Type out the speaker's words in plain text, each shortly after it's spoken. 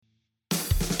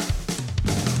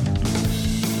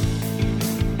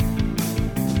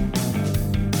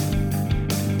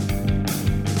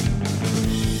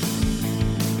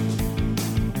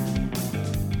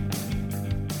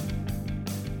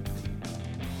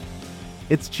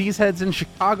It's Cheeseheads in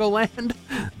Chicagoland,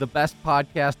 the best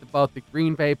podcast about the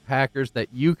Green Bay Packers that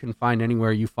you can find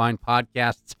anywhere you find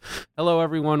podcasts. Hello,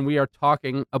 everyone. We are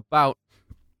talking about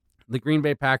the Green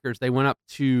Bay Packers. They went up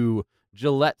to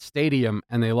Gillette Stadium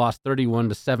and they lost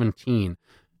 31-17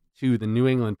 to the New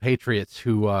England Patriots,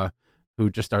 who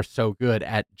just are so good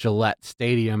at Gillette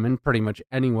Stadium and pretty much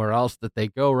anywhere else that they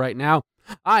go right now.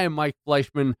 I am Mike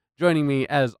Fleischman. Joining me,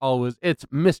 as always, it's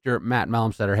Mr. Matt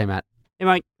Malmstetter. Hey, Matt. Hey,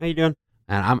 Mike. How you doing?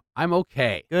 And I'm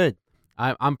okay. Good.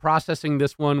 I'm processing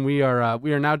this one. We are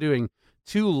now doing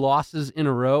 2 losses in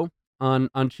a row on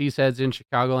Cheeseheads in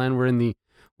Chicagoland. We're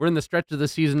in the stretch of the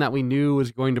season that we knew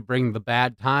was going to bring the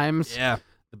bad times. Yeah.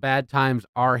 The bad times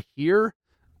are here.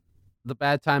 The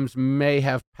bad times may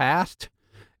have passed.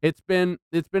 It's been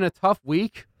a tough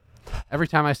week. Every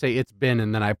time I say it's been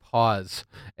and then I pause,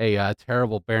 a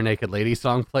terrible Bare Naked Lady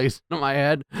song plays in my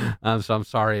head. So I'm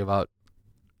sorry about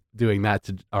doing that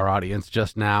to our audience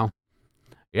just now.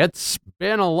 It's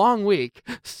been a long week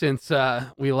since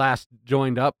we last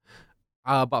joined up.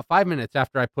 About 5 minutes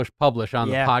after I pushed publish on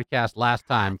the podcast last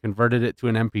time, converted it to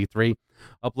an MP3,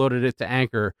 uploaded it to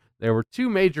Anchor. There were 2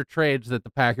 major trades that the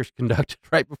Packers conducted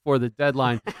right before the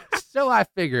deadline. So I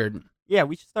figured, yeah,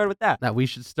 we should start with that. That we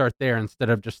should start there instead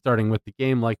of just starting with the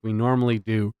game like we normally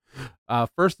do.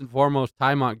 First and foremost,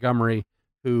 Ty Montgomery,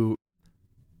 who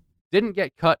didn't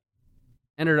get cut,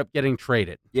 ended up getting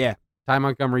traded. Yeah. Ty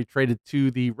Montgomery traded to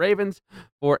the Ravens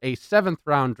for a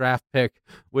 7th-round draft pick,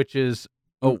 which is...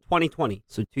 in 2020,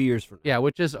 so 2 years from now. Yeah,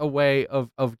 which is a way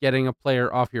of getting a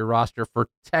player off your roster for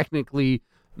technically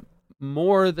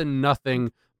more than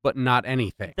nothing, but not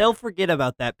anything. They'll forget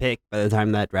about that pick by the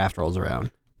time that draft rolls around.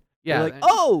 Yeah. They're like,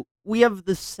 oh, we have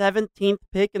the 17th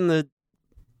pick in the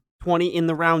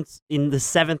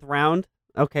 7th round.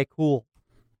 Okay, cool.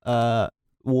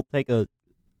 We'll take a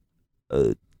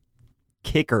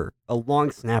kicker, a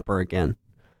long snapper again.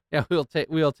 Yeah, we'll take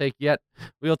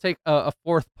a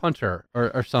 4th punter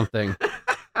or something.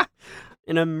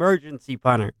 An emergency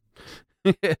punter.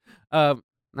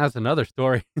 That's another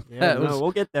story. Yeah,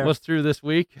 we'll get there. Was through this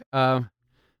week.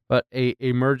 But a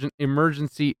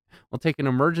emergency. We'll take an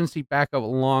emergency backup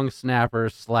long snapper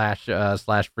slash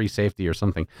free safety or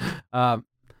something.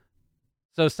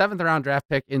 So 7th-round draft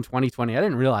pick in 2020. I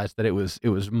didn't realize that it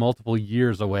was multiple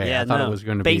years away. Yeah, I thought it was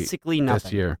going to be basically nothing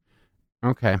this year.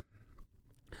 Okay.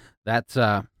 That's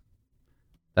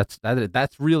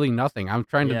really nothing. I'm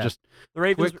trying to just the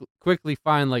Ravens quickly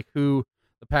find like who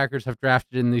the Packers have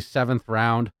drafted in the 7th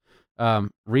round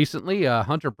recently.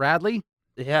 Hunter Bradley,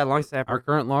 long snapper, our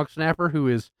current long snapper, who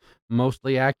is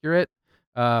mostly accurate.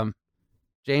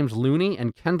 James Looney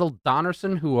and Kendall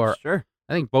Donnerson, who are I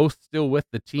think both still with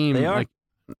the team. They are. Like,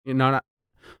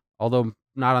 although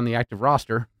not on the active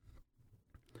roster,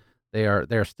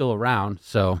 they're still around.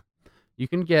 So. You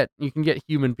can get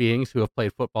human beings who have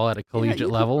played football at a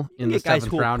collegiate level in the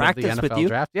 7th round of the NFL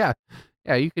draft. Yeah,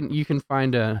 you can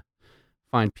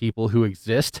find people who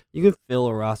exist. You can fill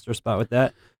a roster spot with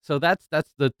that. So that's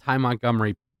the Ty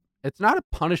Montgomery. It's not a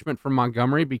punishment for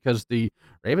Montgomery because the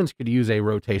Ravens could use a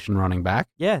rotation running back.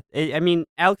 Yeah, I mean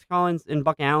Alex Collins and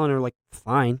Buck Allen are like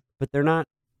fine, but they're not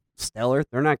stellar.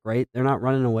 They're not great. They're not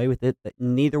running away with it.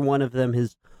 Neither one of them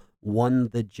has won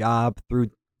the job through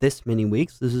this many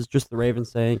weeks. This is just the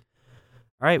Ravens saying,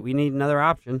 all right, we need another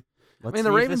option.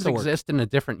 The Ravens exist in a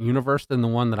different universe than the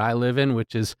one that I live in,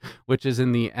 which is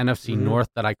in the NFC North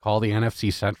that I call the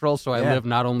NFC Central. So I live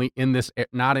not only in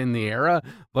not in the era,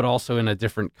 but also in a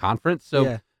different conference.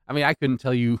 So, I couldn't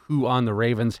tell you who on the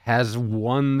Ravens has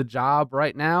won the job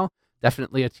right now.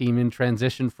 Definitely a team in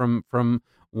transition from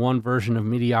one version of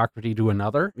mediocrity to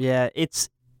another. Yeah,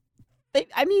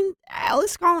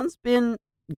 Alex Collins been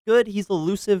good. He's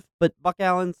elusive, but Buck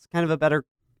Allen's kind of a better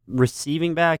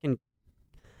receiving back, and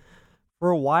for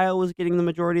a while was getting the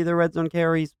majority of the red zone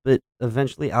carries, but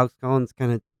eventually Alex Collins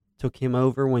kind of took him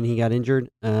over when he got injured.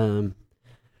 I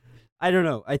don't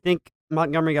know. I think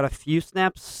Montgomery got a few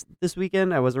snaps this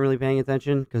weekend. I wasn't really paying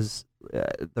attention because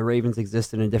the Ravens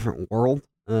exist in a different world.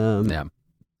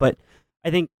 But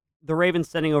I think the Ravens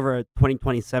sending over a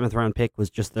 2020 7th-round pick was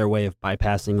just their way of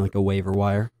bypassing like a waiver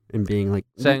wire and being like,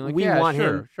 saying like, we want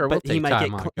him, sure, but we'll he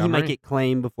might get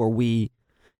claimed before we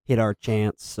hit our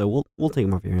chance. So we'll take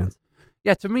him off your hands.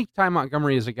 Yeah, to me, Ty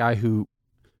Montgomery is a guy who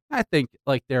I think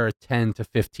like there are 10 to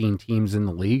 15 teams in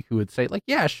the league who would say like,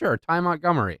 yeah, sure, Ty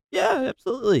Montgomery. Yeah,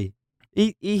 absolutely.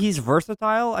 He's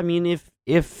versatile. I mean,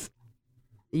 if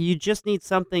you just need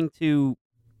something to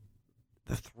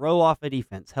throw off a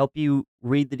defense, help you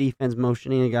read the defense,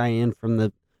 motioning a guy in from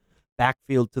the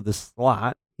backfield to the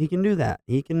slot, he can do that.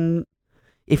 He can,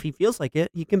 if he feels like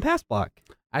it, he can pass block.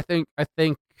 I think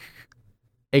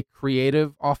a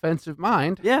creative offensive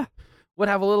mind Yeah. would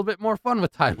have a little bit more fun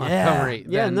with Ty Montgomery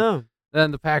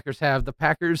than the Packers have. The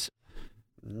Packers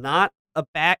not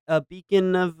a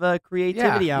beacon of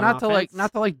creativity on offense.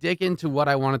 not to dig into what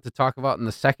I wanted to talk about in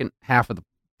the second half of the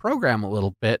program a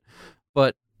little bit,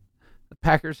 but the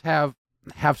Packers have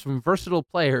some versatile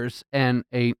players and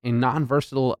a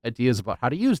non-versatile ideas about how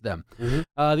to use them.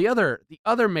 Mm-hmm. The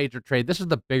other major trade, this is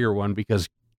the bigger one because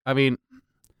I mean,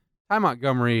 Ty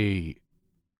Montgomery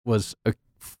was a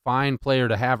fine player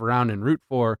to have around and root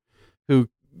for, who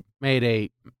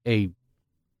made a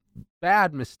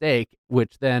bad mistake,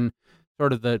 which then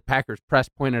sort of the Packers press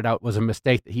pointed out was a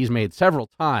mistake that he's made several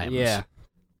times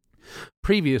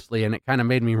previously, and it kind of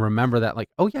made me remember that, like,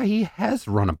 oh yeah, he has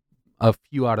run a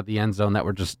few out of the end zone that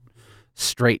were just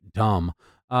straight dumb.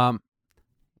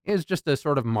 Is just a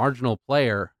sort of marginal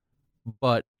player,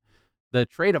 but the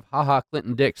trade of HaHa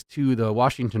Clinton Dix to the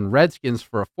Washington Redskins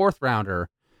for a 4th rounder,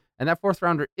 and that 4th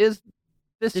rounder is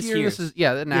this year. This is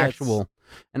an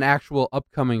actual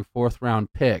upcoming 4th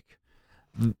round pick.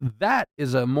 That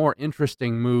is a more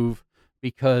interesting move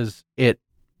because it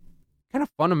kind of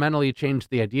fundamentally changed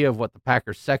the idea of what the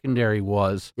Packers secondary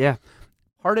was. Yeah.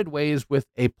 Parted ways with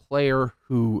a player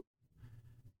who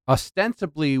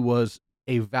ostensibly was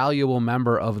a valuable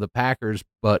member of the Packers,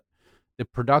 but the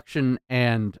production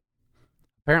and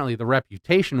apparently the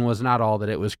reputation was not all that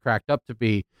it was cracked up to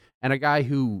be, and a guy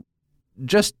who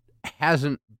just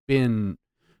hasn't been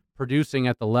producing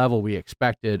at the level we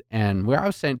expected. And where I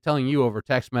was telling you over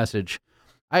text message,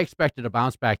 I expected a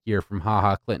bounce back year from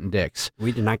HaHa Clinton Dix.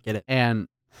 We did not get it. And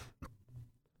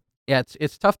yeah,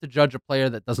 it's tough to judge a player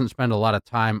that doesn't spend a lot of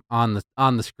time on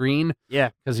the screen. Yeah,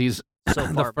 because he's so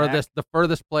far the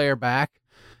furthest player back,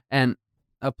 and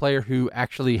a player who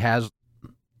actually has,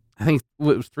 I think it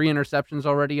was 3 interceptions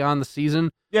already on the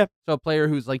season. Yeah. So a player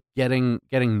who's like getting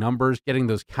numbers, getting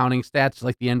those counting stats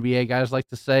like the NBA guys like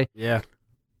to say. Yeah.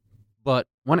 But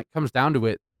when it comes down to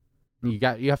it, you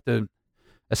have to,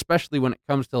 especially when it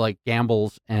comes to like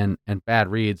gambles and bad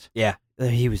reads. Yeah.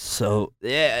 He was so...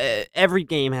 every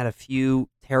game had a few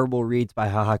terrible reads by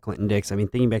HaHa Clinton Dix. I mean,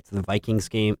 thinking back to the Vikings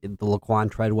game, the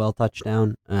Laquan Treadwell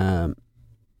touchdown,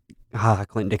 HaHa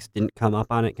Clinton Dix didn't come up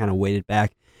on it, kind of waited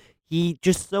back. He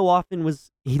just so often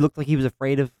he looked like he was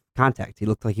afraid of contact. He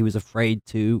looked like he was afraid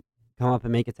to come up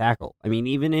and make a tackle. I mean,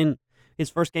 even in his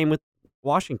first game with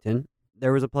Washington,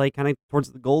 there was a play kind of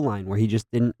towards the goal line where he just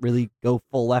didn't really go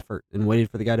full effort and waited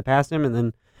for the guy to pass him and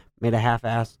then made a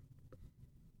half-assed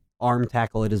arm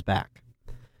tackle at his back.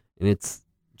 And it's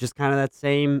just kind of that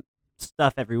same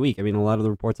stuff every week. I mean, a lot of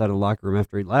the reports out of the locker room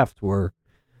after he left were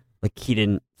like he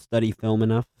didn't study film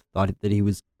enough, thought that he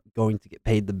was going to get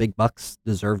paid the big bucks,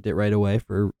 deserved it right away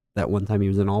for that one time he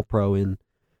was an All-Pro in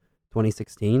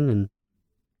 2016. And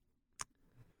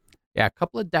yeah, a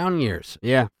couple of down years.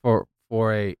 Yeah. For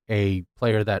a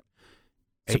player that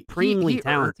supremely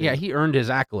talented. He earned his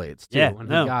accolades too when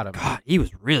he got him. God, he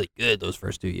was really good those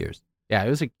first 2 years. Yeah,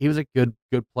 he was a good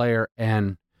player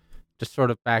and just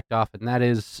sort of backed off, and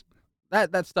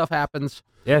that stuff happens.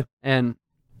 Yeah. And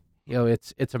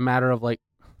it's a matter of like,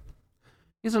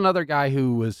 he's another guy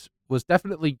who was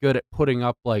definitely good at putting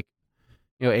up like,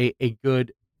 a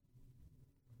good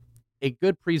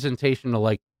presentation to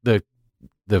like the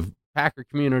Packer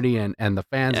community and the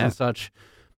fans and such.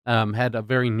 Had a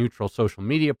very neutral social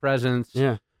media presence.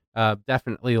 Yeah.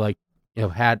 Definitely like,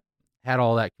 had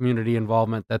all that community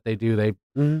involvement that they do. They,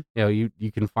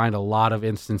 you can find a lot of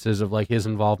instances of like his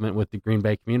involvement with the Green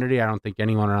Bay community. I don't think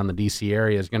anyone around the DC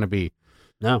area is going to be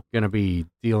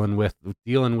dealing with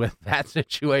that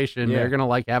situation. Yeah. They're going to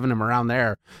like having him around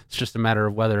there. It's just a matter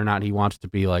of whether or not he wants to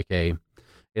be like a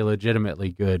legitimately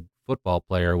good football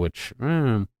player, which I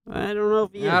don't know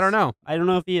if he is. I don't know. I don't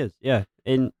know if he is. Yeah.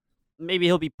 And maybe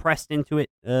he'll be pressed into it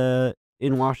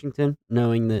in Washington,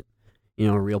 knowing that,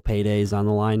 a real payday is on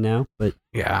the line now. But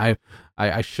yeah,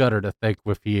 I shudder to think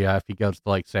if he goes to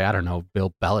like, say, I don't know,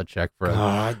 Bill Belichick for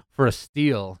a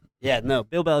steal. Yeah, no,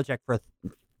 Bill Belichick for a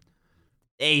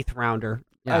 8th rounder.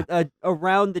 Yeah. A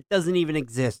round that doesn't even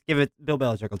exist. Give it, Bill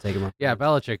Belichick will take him up. Yeah,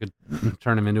 Belichick could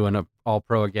turn him into an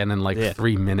All-Pro again in like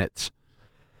 3 minutes.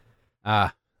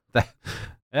 That's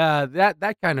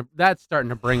starting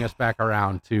to bring us back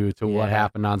around to what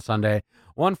happened on Sunday.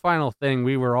 One final thing,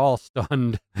 we were all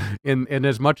stunned in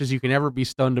as much as you can ever be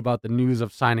stunned about the news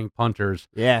of signing punters.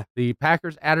 Yeah. The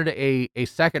Packers added a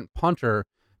second punter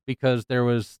because there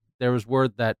was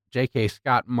word that J.K.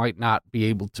 Scott might not be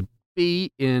able to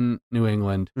be in New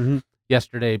England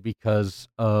yesterday because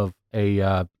of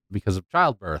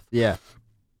childbirth. Yeah.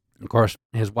 Of course,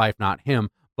 his wife, not him.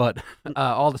 But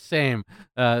all the same,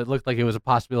 it looked like it was a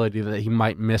possibility that he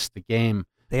might miss the game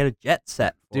They had a jet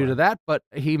set for due to him. that, but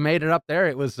he made it up there.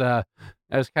 It was I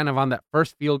was kind of on that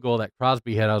first field goal that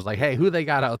Crosby hit. I was like, hey, who they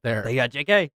got out there? They got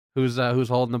J.K. Who's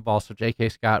holding the ball? So J.K.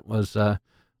 Scott was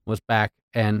back,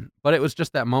 but it was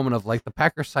just that moment of like the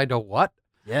Packers side to what?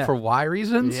 Yeah. For why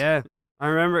reasons? Yeah. I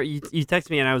remember you texted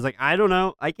me and I was like, I don't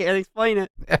know. I can't explain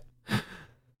it.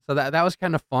 So that was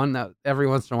kind of fun. That every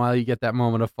once in a while you get that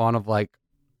moment of fun of like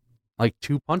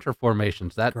two punter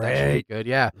formations. That should be Great. good.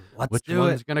 Yeah. Let's Which do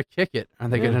one's it. gonna kick it? Are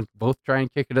they Yeah. gonna both try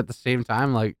and kick it at the same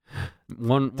time? Like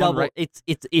one Double. right?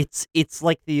 It's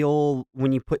like the old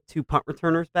when you put two punt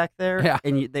returners back there, Yeah.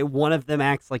 and one of them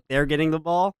acts like they're getting the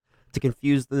ball to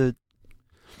confuse the.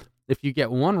 If you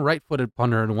get one right-footed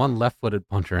punter and one left-footed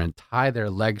punter and tie their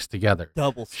legs together,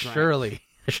 Double strength.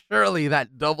 surely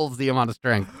that doubles the amount of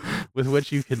strength with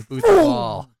which you can boot the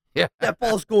ball. Yeah. That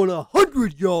ball's going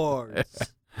 100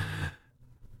 yards.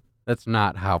 That's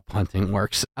not how punting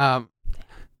works.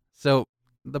 So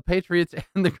the Patriots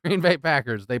and the Green Bay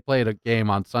Packers, they played a game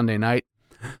on Sunday night.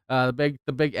 The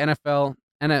big NFL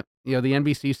and the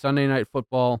NBC Sunday Night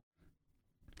Football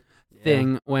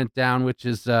thing went down, which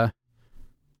is the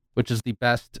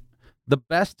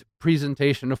best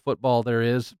presentation of football there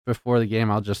is before the game.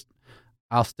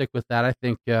 I'll stick with that. I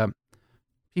think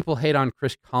people hate on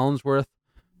Chris Collinsworth,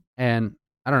 and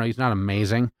I don't know, he's not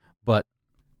amazing, but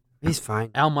He's fine.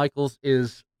 Al Michaels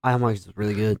is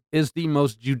really good. is the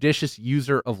most judicious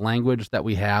user of language that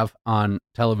we have on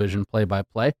television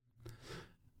play-by-play. A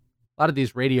lot of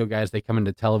these radio guys, they come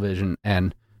into television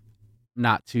and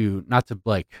not to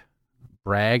like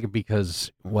brag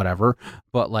because whatever,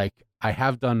 but like I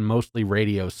have done mostly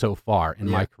radio so far in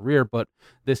my career, but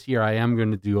this year I am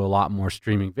going to do a lot more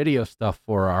streaming video stuff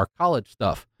for our college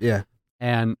stuff. Yeah.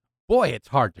 And boy, it's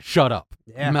hard to shut up.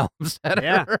 Yeah. Mel Setter.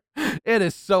 Yeah. It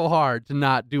is so hard to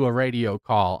not do a radio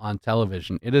call on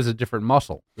television. It is a different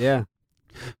muscle. Yeah.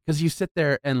 Because you sit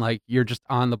there and like you're just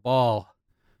on the ball.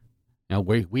 You know,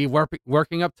 we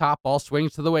working up top, ball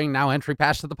swings to the wing, now entry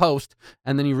pass to the post,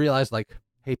 and then you realize like,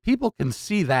 hey, people can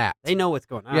see that. They know what's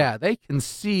going on. Yeah, they can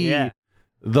see Yeah.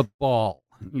 the ball.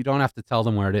 You don't have to tell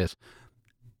them where it is.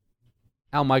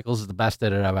 Al Michaels is the best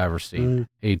at it I've ever seen.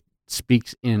 He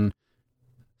speaks in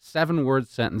 7-word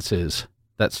sentences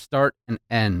that start and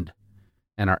end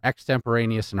and are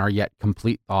extemporaneous and are yet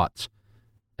complete thoughts,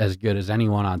 as good as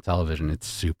anyone on television. It's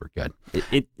super good.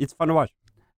 It's fun to watch.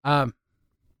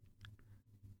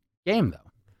 Game though.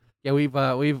 Yeah, we've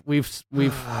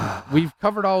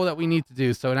covered all that we need to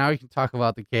do, so now we can talk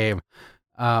about the game.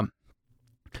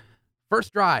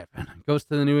 First drive goes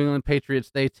to the New England Patriots.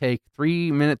 They take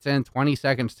 3 minutes and 20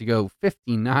 seconds to go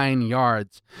 59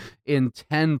 yards in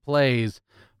 10 plays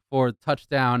for a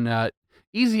touchdown.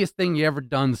 Easiest thing you ever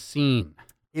seen.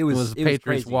 It was the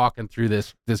Patriots crazy. walking through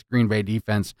this Green Bay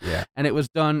defense. Yeah. And it was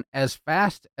done as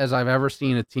fast as I've ever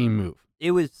seen a team move.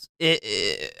 It was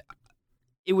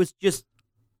just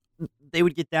they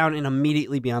would get down and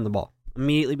immediately be on the ball.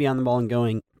 And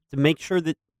going to make sure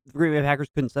that the Green Bay Packers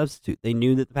couldn't substitute. They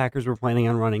knew that the Packers were planning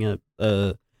on running it's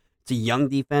a young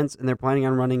defense, and they're planning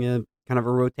on running a kind of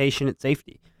a rotation at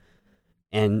safety.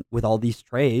 And with all these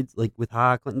trades, like with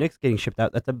Clinton Dix getting shipped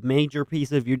out, that's a major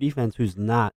piece of your defense who's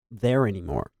not there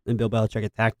anymore. And Bill Belichick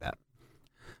attacked that.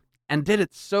 And did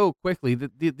it so quickly.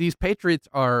 These Patriots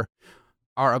are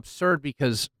absurd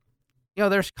because, you know,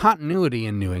 there's continuity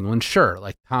in New England. Sure,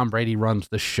 like Tom Brady runs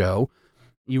the show.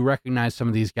 You recognize some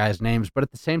of these guys' names, but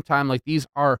at the same time, like these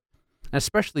are,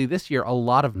 especially this year, a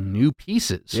lot of new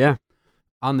pieces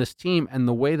on this team, and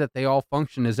the way that they all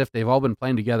function as if they've all been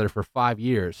playing together for 5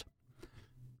 years.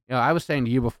 You know, I was saying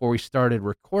to you before we started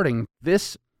recording,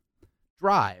 this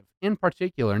drive in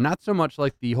particular, not so much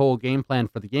like the whole game plan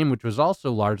for the game, which was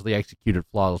also largely executed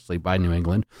flawlessly by New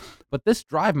England, but this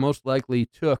drive most likely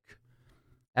took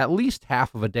at least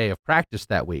half of a day of practice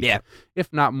that week,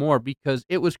 if not more, because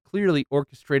it was clearly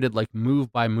orchestrated like move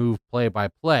by move, play by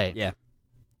play. Yeah.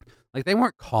 Like they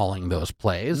weren't calling those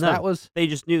plays. No, they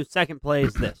just knew second play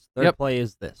is this, third play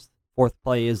is this, fourth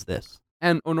play is this.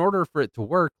 And in order for it to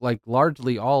work, like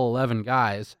largely all 11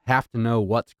 guys have to know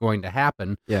what's going to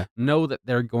happen, know that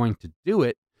they're going to do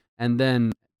it, and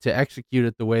then to execute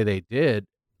it the way they did,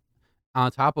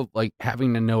 on top of like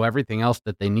having to know everything else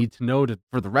that they need to know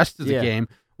for the rest of the game,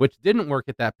 which didn't work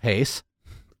at that pace.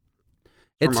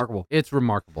 It's remarkable. It's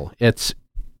remarkable.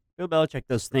 Bill Belichick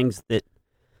does things that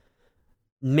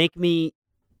make me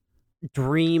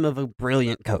dream of a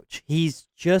brilliant coach. He's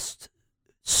just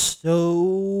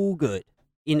so good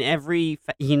in every.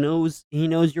 He knows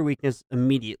your weakness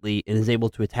immediately and is able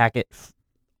to attack it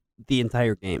the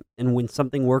entire game. And when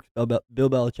something works, Bill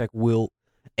Belichick will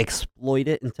exploit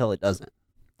it until it doesn't.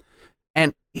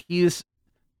 And he's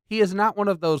he is not one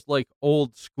of those like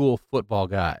old school football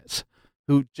guys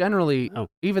who generally, Oh.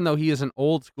 even though he is an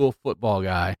old school football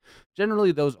guy,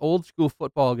 generally those old school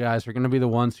football guys are going to be the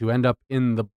ones who end up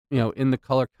in the in the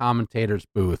color commentator's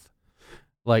booth,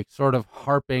 like sort of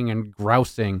harping and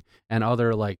grousing and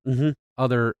other like Mhm.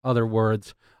 other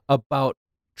words about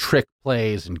trick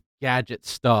plays and gadget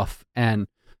stuff and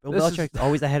Bill This is- Belichick's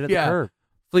always ahead of the Yeah. curve.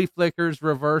 flea flickers,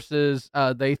 reverses.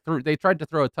 They tried to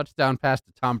throw a touchdown pass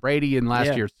to Tom Brady in last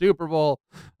Yeah. year's Super Bowl.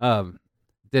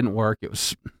 Didn't work. It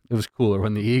was cooler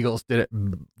when the Eagles did it,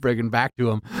 friggin' back to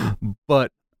him.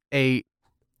 But a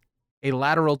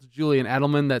lateral to Julian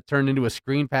Edelman that turned into a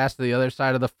screen pass to the other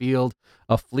side of the field,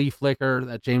 a flea flicker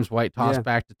that James White tossed Yeah.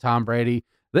 back to Tom Brady.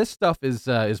 This stuff is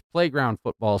playground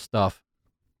football stuff,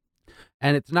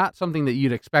 and it's not something that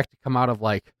you'd expect to come out of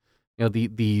like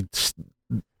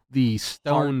the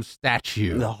stone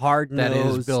statue The hard that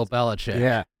is nosed. Bill Belichick.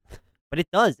 Yeah. But it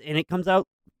does, and it comes out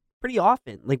pretty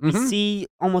often. Like we Mhm. see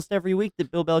almost every week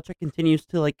that Bill Belichick continues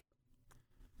to like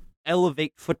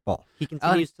elevate football. He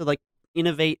continues to like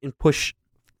innovate and push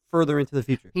further into the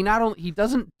future. He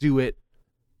doesn't do it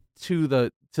to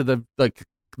the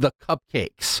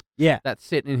cupcakes Yeah. that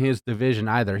sit in his division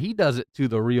either. He does it to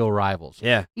the real rivals.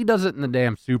 Yeah. He does it in the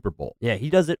damn Super Bowl. Yeah, he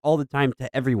does it all the time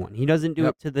to everyone. He doesn't do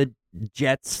Yep. it to the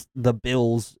Jets, the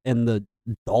Bills, and the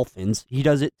Dolphins. He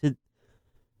does it to.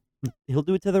 He'll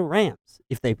do it to the Rams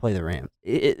if they play the Rams.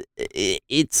 He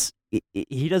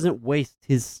doesn't waste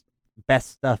his best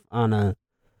stuff on a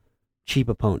cheap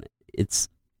opponent.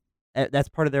 That's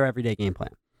part of their everyday game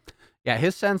plan. Yeah,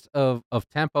 his sense of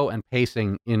tempo and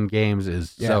pacing in games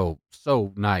is Yeah.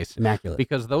 so nice Immaculate.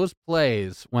 because those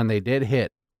plays when they did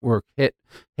hit were hit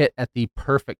at the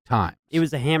perfect time. It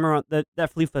was a hammer on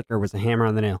that flea flicker was a hammer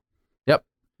on the nail. Yep.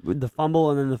 With the fumble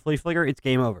and then the flea flicker, it's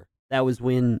game over. That was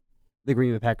when the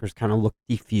Green Bay Packers kind of looked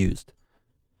defused.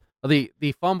 The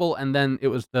fumble and then it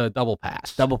was the double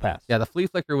pass. Double pass. Yeah, the flea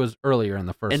flicker was earlier in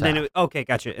the first And half. then okay,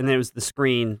 gotcha. And then it was the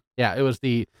screen. Yeah, it was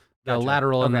the Gotcha.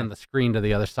 lateral and Okay. then the screen to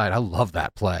the other side. I love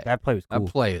that play. That play was cool.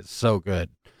 That play is so good.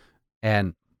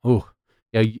 And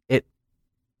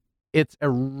it's a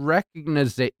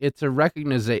recognition.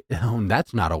 Oh,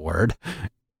 that's not a word.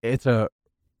 It's a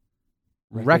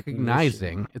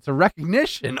recognizing. It's a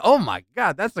recognition. Oh my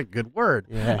God, that's a good word.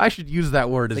 Yeah. I should use that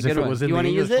word It's as a if good it one. was Do in you the wanna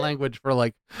use English it? language for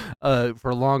like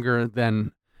for longer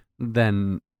than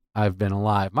I've been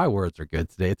alive. My words are good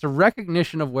today. It's a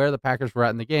recognition of where the Packers were at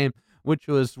in the game, which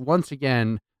was once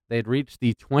again they'd reached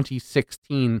the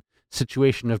 2016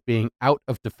 situation of being out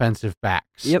of defensive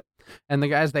backs. Yep. And the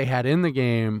guys they had in the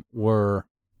game were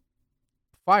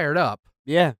fired up,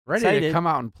 Yeah. ready excited. to come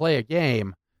out and play a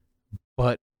game,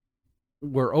 but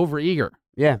were overeager.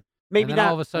 Yeah. Maybe and then not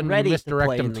all of a sudden ready you to play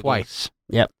misdirect them in the game. twice.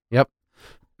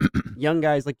 Young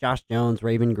guys like Josh Jones,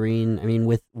 Raven Green. I mean,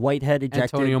 with Whitehead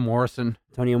ejected, Antonio Morrison.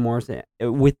 Morrison,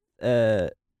 with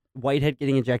Whitehead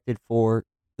getting ejected for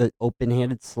the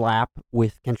open-handed slap,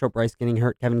 with Kentrell Bryce getting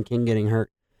hurt, Kevin King getting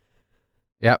hurt.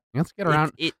 Yep. Let's get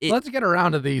around. It- Let's get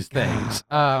around to these things.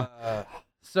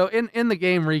 So in the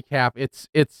game recap, it's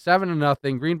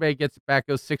 7-0. Green Bay gets it back,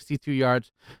 goes 62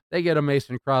 yards. They get a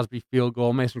Mason Crosby field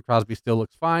goal. Mason Crosby still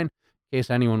looks fine, in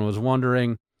case anyone was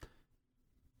wondering.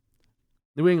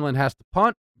 New England has to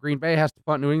punt. Green Bay has to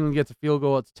punt. New England gets a field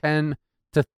goal. It's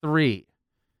 10-3.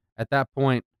 At that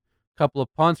point, a couple of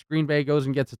punts. Green Bay goes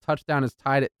and gets a touchdown. It's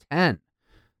tied at 10.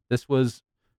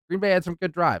 Green Bay had some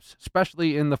good drives,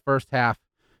 especially in the first half.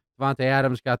 Devontae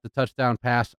Adams got the touchdown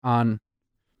pass on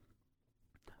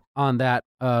that.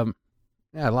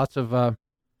 Lots of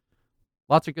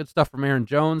good stuff from Aaron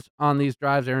Jones on these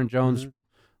drives. Aaron Jones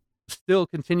still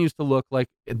continues to look like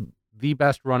the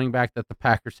best running back that the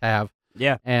Packers have.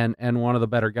 Yeah. And one of the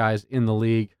better guys in the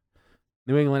league.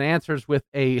 New England answers with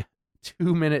a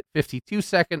 2-minute 52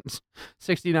 seconds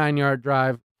 69-yard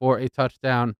drive for a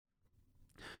touchdown.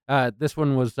 This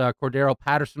one was Cordero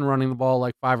Patterson running the ball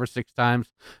like 5 or 6 times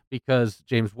because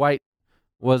James White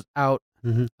was out.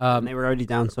 And they were already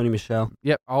down Sony Michel.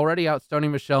 Yep, already out Stoney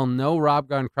Michel. No Rob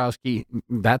Gronkowski.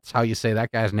 That's how you say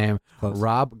that guy's name. Close.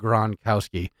 Rob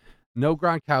Gronkowski. No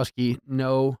Gronkowski.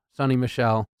 No Sony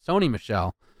Michel. Sony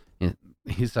Michel.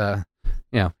 He's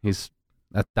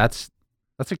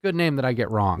that's a good name that I get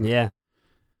wrong. Yeah.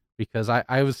 Because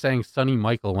I was saying Sonny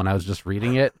Michael when I was just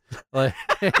reading it, like,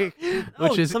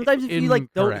 which is sometimes if you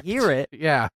like don't incorrect. hear it,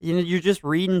 Yeah. you're just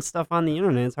reading stuff on the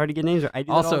internet. It's hard to get names right. I do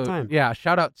that all Also, the time. yeah.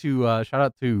 Shout out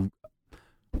to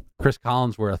Chris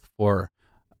Collinsworth for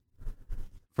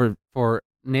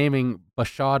naming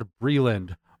Bashad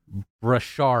Breeland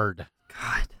Brashard.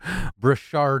 God.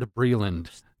 Brashard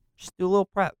Breeland. Just do a little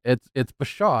prep. It's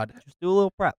Bashad. Just do a little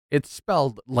prep. It's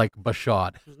spelled like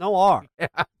Bashad. There's no R. Yeah,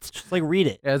 Just like read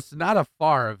it. it's not a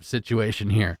Favre situation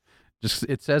here. Just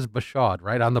it says Bashad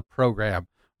right on the program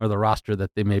or the roster that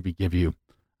they maybe give you.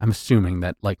 I'm assuming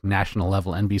that like national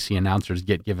level NBC announcers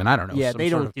get given. I don't know. Yeah, they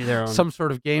don't do their own. Some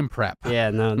sort of game prep.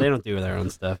 Yeah, no, they don't do their own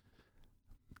stuff.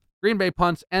 Green Bay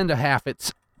punts end a half.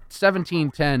 It's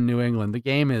 17-10 New England. The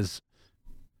game is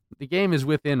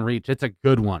within reach. It's a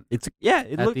good one. It At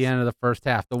looks the end of the first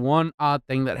half. The one odd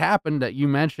thing that happened that you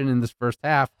mentioned in this first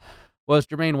half was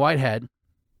Jermaine Whitehead.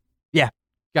 Yeah.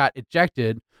 Got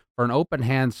ejected for an open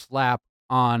hand slap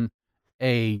on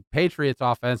a Patriots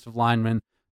offensive lineman.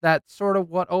 That's sort of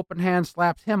what open hand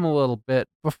slapped him a little bit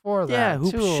before that. Yeah,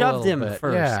 who too, a shoved little him bit.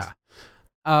 first.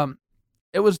 Yeah.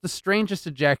 It was the strangest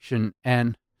ejection,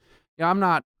 and I'm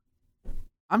not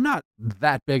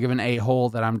that big of an a-hole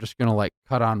that I'm just gonna like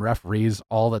cut on referees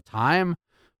all the time,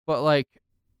 but like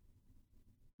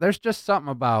there's just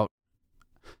something about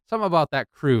that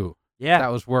crew Yeah. that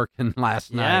was working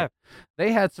last Yeah. night.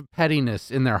 They had some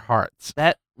pettiness in their hearts.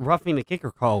 That roughing the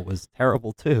kicker call was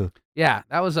terrible too. Yeah,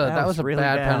 that was a really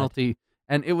bad bad. penalty,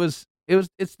 and it's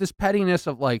this pettiness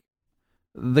of like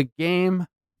the game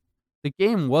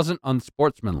wasn't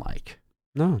unsportsmanlike.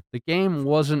 No. The game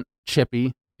wasn't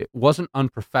chippy. It wasn't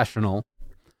unprofessional,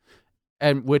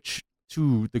 and which,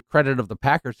 to the credit of the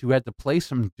Packers, who had to play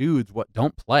some dudes what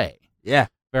don't play Yeah.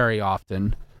 very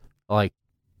often, like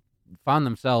found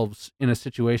themselves in a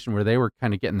situation where they were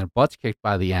kind of getting their butts kicked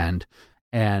by the end,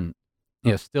 and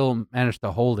still managed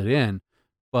to hold it in.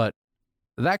 But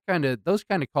those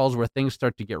kind of calls where things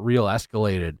start to get real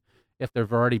escalated, if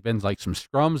there've already been like some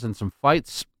scrums and some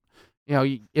fights,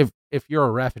 if you're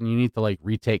a ref and you need to like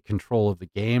retake control of the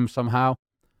game somehow,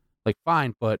 like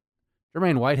fine, but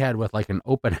Jermaine Whitehead with like an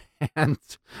open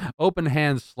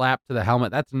hand slap to the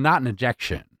helmet, that's not an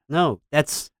ejection. No,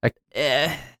 that's Like,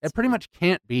 It pretty much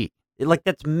can't be.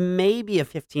 that's maybe a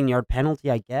 15-yard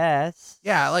penalty, I guess.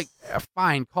 Yeah, like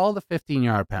fine, call the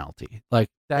 15-yard penalty. Like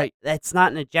that. That's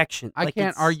not an ejection. I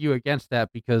can't argue against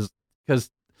that because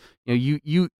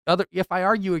if I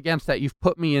argue against that, you've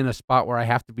put me in a spot where I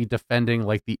have to be defending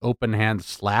like the open hand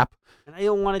slap and I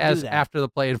don't want to do as that. after the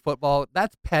play in football.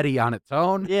 That's petty on its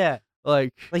own. Yeah.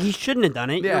 Like Like he shouldn't have done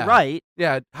it. Yeah. You're right.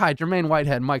 yeah, hi, Jermaine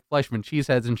Whitehead, Mike Fleischman,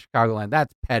 Cheeseheads in Chicagoland.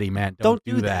 That's petty, man. Don't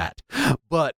do that.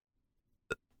 But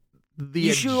the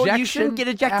You shouldn't get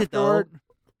ejected, afterward, though.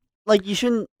 Like you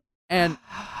shouldn't. And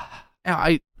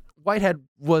Whitehead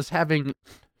was having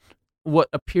what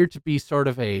appeared to be sort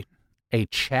of a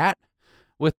chat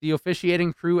with the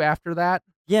officiating crew after that.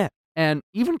 Yeah. And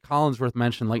even Collinsworth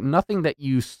mentioned, like, nothing that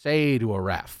you say to a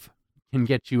ref can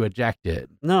get you ejected.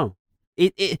 No.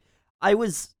 I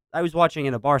was watching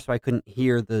in a bar, so I couldn't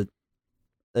hear the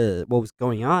what was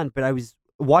going on. But I was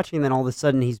watching, and then all of a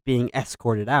sudden he's being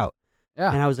escorted out,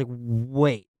 Yeah. and I was like,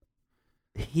 "Wait,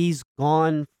 he's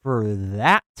gone for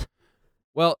that?"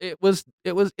 Well,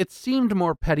 it seemed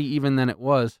more petty even than it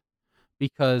was,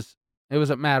 because it was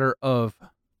a matter of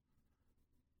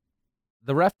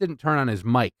the ref didn't turn on his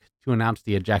mic to announce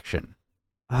the ejection.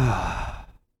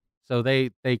 So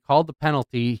they called the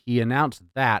penalty, he announced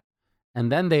that,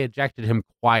 and then they ejected him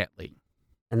quietly.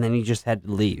 And then he just had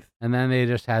to leave. And then they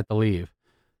just had to leave.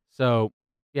 So,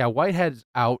 yeah, Whitehead's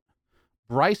out.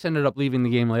 Bryce ended up leaving the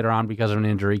game later on because of an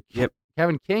injury. Yep.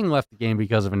 Kevin King left the game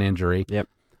because of an injury. Yep.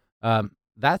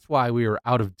 That's why we were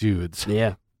out of dudes.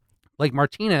 Yeah. Like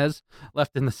Martinez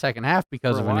left in the second half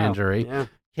because For a of an while. injury. Yeah.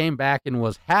 Came back and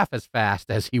was half as fast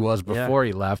as he was before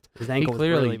he left. His He ankle was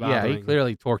clearly, really bothering. he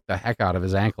clearly torqued the heck out of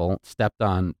his ankle, stepped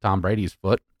on Tom Brady's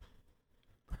foot.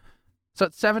 So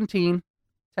it's 17-10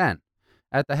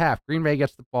 at the half. Green Bay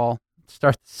gets the ball,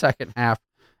 starts the second half,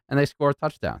 and they score a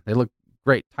touchdown. They look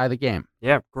great, tie the game.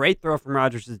 Yeah, great throw from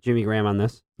Rodgers to Jimmy Graham on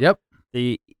this. Yep.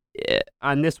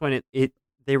 On this one,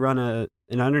 they run an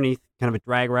underneath kind of a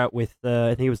drag route with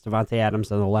I think it was Devontae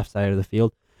Adams on the left side of the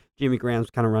field. Jimmy Graham's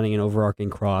kind of running an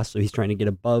overarching cross, so he's trying to get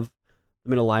above the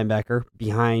middle linebacker,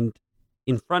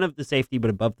 in front of the safety, but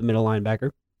above the middle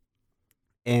linebacker.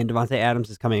 And Devontae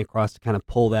Adams is coming across to kind of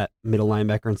pull that middle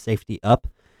linebacker and safety up.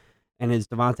 And as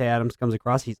Devontae Adams comes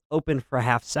across, he's open for a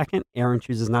half second. Aaron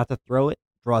chooses not to throw it,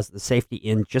 draws the safety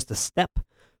in just a step,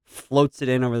 floats it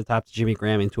in over the top to Jimmy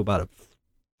Graham into about a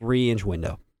 3-inch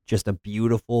window. Just a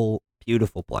beautiful,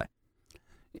 beautiful play.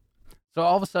 So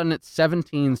all of a sudden it's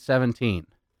 17-17.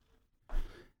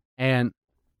 And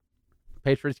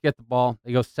Patriots get the ball.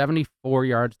 They go 74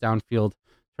 yards downfield,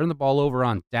 turn the ball over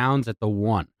on downs at the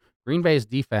 1. Green Bay's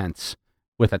defense,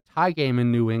 with a tie game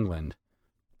in New England,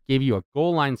 gave you a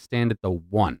goal line stand at the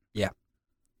 1.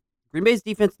 Green Bay's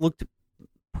defense looked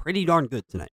pretty darn good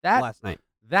tonight. That- last night.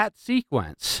 That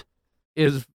sequence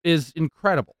is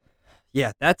incredible.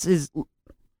 Yeah, that's as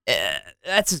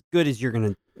good as you're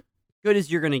gonna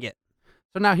get.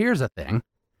 So now here's the thing.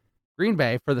 Green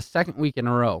Bay, for the second week in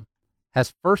a row,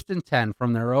 has 1st and 10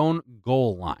 from their own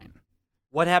goal line.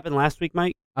 What happened last week,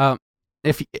 Mike? For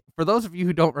those of you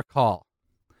who don't recall,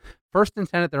 1st and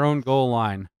 10 at their own goal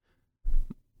line,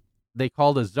 they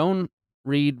called a zone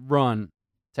read run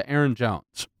to Aaron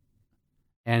Jones,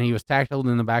 and he was tackled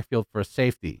in the backfield for a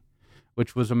safety,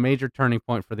 which was a major turning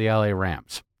point for the LA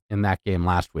Rams in that game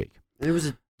last week. It was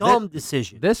a dumb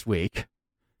decision. This week,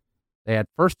 they had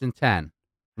 1st and 10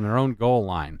 from their own goal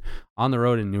line on the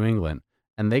road in New England,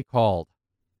 and they called,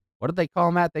 what did they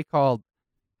call, Matt? They called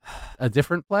a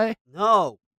different play?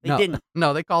 No, they didn't.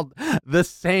 No, they called the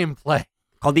same play.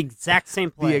 Called the exact same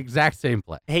play. The exact same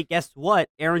play. Hey, guess what?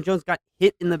 Aaron Jones got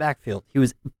hit in the backfield. He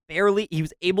was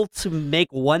able to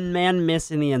make one man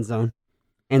miss in the end zone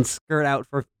and skirt out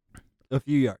for a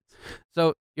few yards.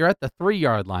 So you're at the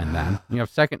 3-yard line then. You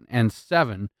have 2nd and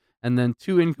 7, and then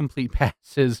 2 incomplete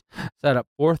passes set up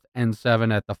 4th and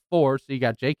 7 at the 4. So you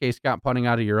got J.K. Scott punting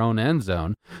out of your own end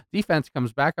zone. Defense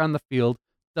comes back on the field,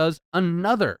 does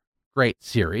another great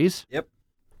series. Yep.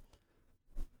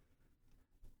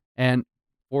 And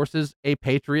forces a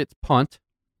Patriots punt.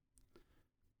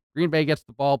 Green Bay gets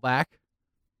the ball back.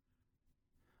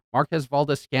 Marquez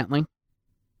Valdes-Scantling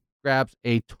grabs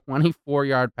a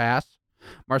 24-yard pass.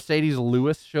 Mercedes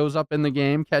Lewis shows up in the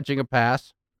game catching a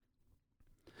pass.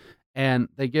 And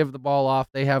they give the ball off.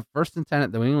 They have 1st and 10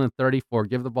 at the New England 34.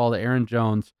 Give the ball to Aaron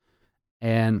Jones.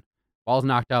 And ball's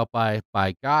knocked out by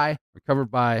Guy, recovered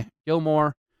by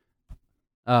Gilmore.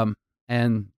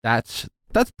 And that's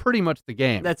pretty much the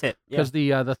game. That's it. Because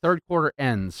the third quarter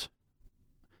ends.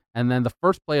 And then the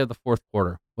first play of the fourth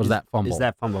quarter was that fumble. Is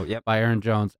that fumble, yep. By Aaron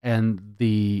Jones. And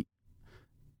the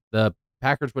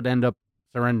Packers would end up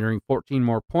surrendering 14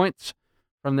 more points.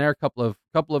 From there, a couple of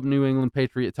New England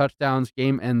Patriot touchdowns.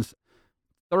 Game ends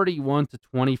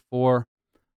 31-24.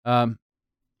 31-17.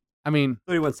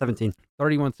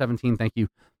 31-17, thank you.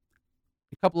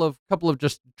 A couple of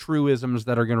just truisms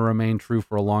that are going to remain true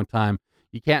for a long time.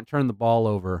 You can't turn the ball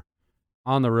over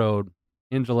on the road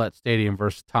in Gillette Stadium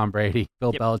versus Tom Brady,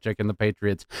 Bill Belichick, and the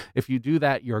Patriots. If you do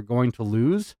that, you're going to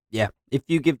lose. Yeah. If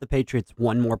you give the Patriots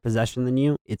one more possession than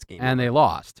you, it's game. And they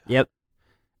lost. Yep.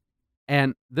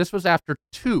 And this was after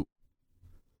 2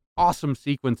 awesome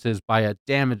sequences by a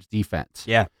damaged defense.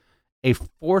 Yeah. A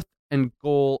 4th and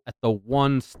goal at the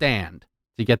 1 stand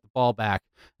to get the ball back,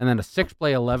 and then a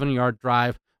 6-play, 11-yard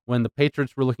drive when the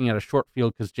Patriots were looking at a short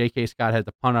field because J.K. Scott had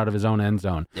to punt out of his own end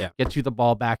zone. Yeah. Gets you the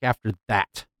ball back after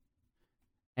that.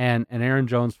 And Aaron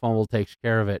Jones fumble takes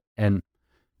care of it. And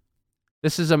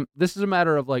this is a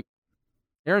matter of, like,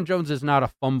 Aaron Jones is not a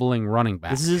fumbling running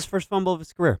back. This is his first fumble of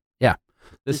his career. Yeah.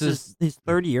 This is his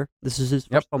third year. This is his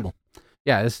first fumble.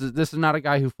 Yeah, this is not a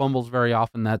guy who fumbles very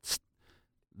often.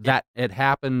 It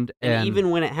happened. And even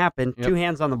when it happened, 2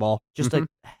 hands on the ball. Just a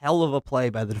hell of a play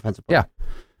by the defensive player.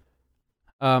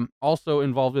 Yeah. Also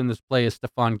involved in this play is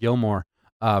Stephon Gilmore.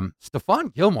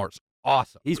 Stephon Gilmore's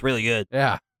awesome. He's really good.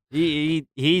 Yeah.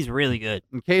 He's really good.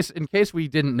 In case we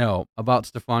didn't know about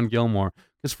Stephon Gilmore,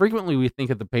 because frequently we think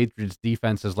of the Patriots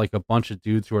defense as like a bunch of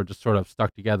dudes who are just sort of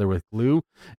stuck together with glue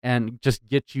and just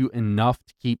get you enough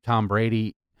to keep Tom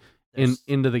Brady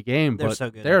into the game. But so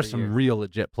good there are every some year. real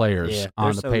legit players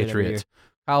on the so good every Patriots.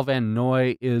 Kyle Van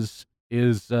Noy is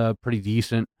pretty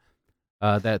decent.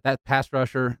 That pass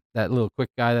rusher, that little quick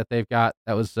guy that they've got,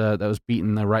 that was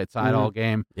beating the right side all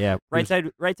game. Yeah, right side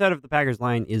of the Packers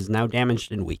line is now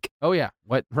damaged and weak. Oh yeah,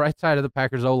 what right side of the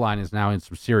Packers O line is now in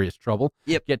some serious trouble.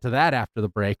 Yep. Get to that after the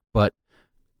break, but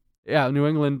yeah, New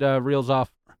England reels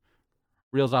off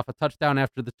a touchdown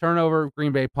after the turnover.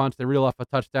 Green Bay punts, they reel off a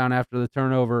touchdown after the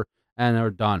turnover, and they're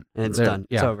done. And it's done.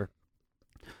 Yeah. It's over.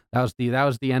 That was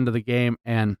the end of the game,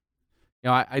 and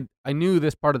I knew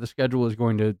this part of the schedule was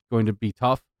going to be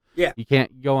tough. Yeah. You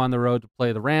can't go on the road to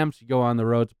play the Rams. You go on the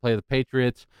road to play the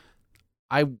Patriots.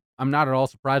 I'm not at all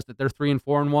surprised that they're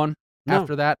 3-4-1. No.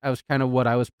 After that, that was kind of what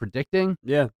I was predicting.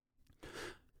 Yeah.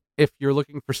 If you're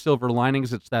looking for silver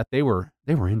linings, it's that they were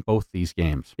in both these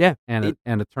games. Yeah. And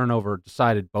a turnover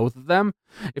decided both of them.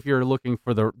 If you're looking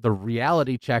for the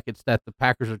reality check, it's that the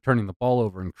Packers are turning the ball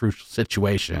over in crucial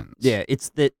situations. Yeah,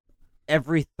 it's that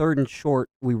every 3rd and short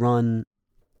we run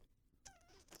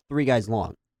 3 guys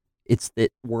long. It's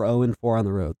that we're 0-4 on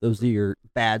the road. Those are your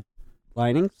bad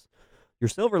linings. Your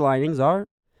silver linings are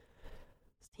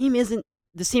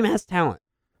this team has talent.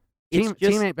 Team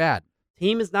ain't bad.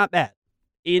 Team is not bad.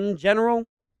 In general,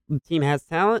 the team has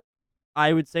talent.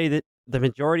 I would say that the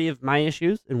majority of my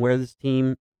issues and where this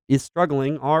team is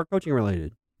struggling are coaching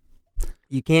related.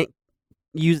 You can't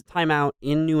use a timeout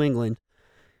in New England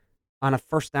on a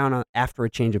first down after a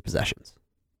change of possessions.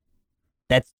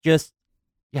 That's just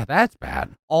Yeah, that's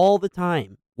bad. all the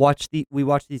time. We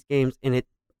watch these games, and it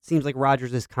seems like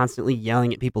Rodgers is constantly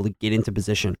yelling at people to get into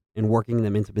position and working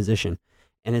them into position.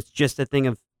 And it's just a thing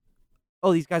of,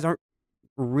 oh, these guys aren't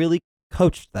really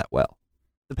coached that well.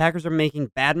 The Packers are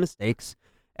making bad mistakes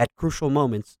at crucial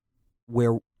moments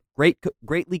where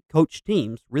greatly coached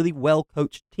teams, really well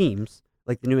coached teams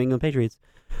like the New England Patriots,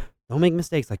 don't make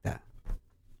mistakes like that.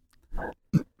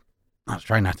 I was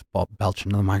trying not to belch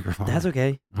into the microphone. That's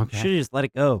okay. Okay. Should have just let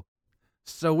it go.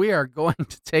 So we are going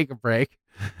to take a break,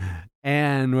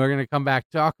 and we're going to come back,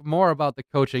 talk more about the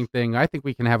coaching thing. I think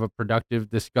we can have a productive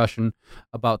discussion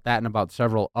about that and about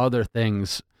several other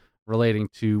things relating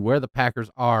to where the Packers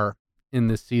are in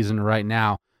this season right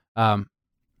now. I'm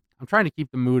trying to keep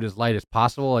the mood as light as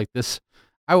possible. Like this,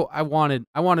 I wanted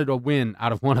a win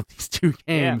out of one of these two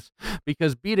games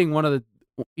because beating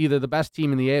either the best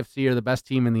team in the AFC or the best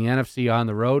team in the NFC on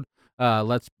the road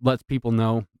lets people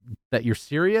know that you're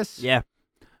serious. Yeah.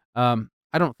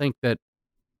 I don't think that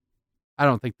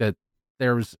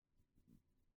there's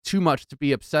too much to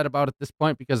be upset about at this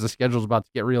point because the schedule's about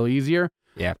to get real easier.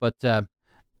 Yeah. But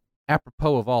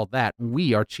apropos of all that,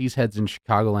 we are Cheeseheads in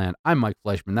Chicagoland. I'm Mike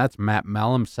Fleischman. That's Matt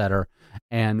Mellumsetter.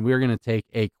 And we're going to take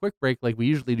a quick break like we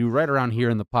usually do right around here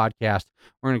in the podcast.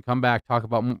 We're going to come back, talk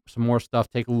about some more stuff,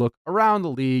 take a look around the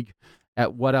league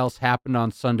at what else happened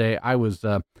on Sunday. I was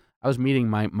meeting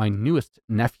my newest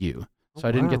nephew, so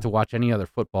I didn't get to watch any other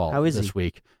football this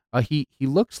week. He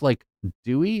looks like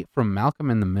Dewey from Malcolm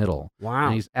in the Middle. Wow.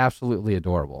 And he's absolutely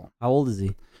adorable. How old is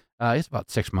he? He's about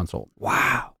 6 months old.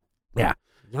 Wow. Yeah.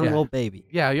 Young little baby.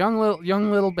 Yeah, young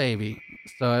little baby.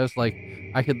 So I was like,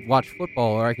 I could watch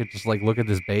football or I could just like look at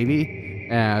this baby.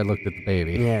 And I looked at the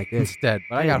baby instead.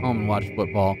 But I got home and watched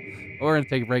football. But we're going to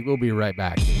take a break. We'll be right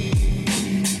back.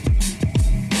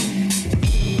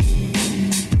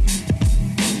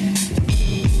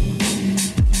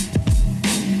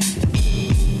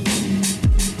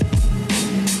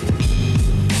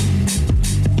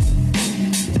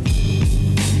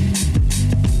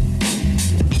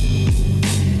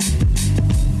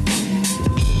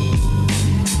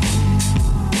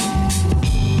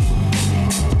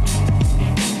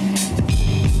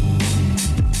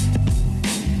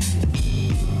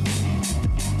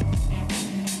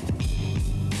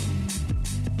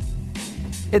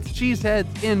 It's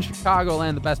Cheeseheads in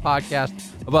Chicagoland, the best podcast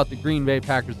about the Green Bay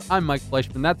Packers. I'm Mike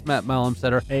Fleischman. That's Matt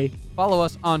Mellumsetter. Hey. Follow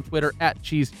us on Twitter at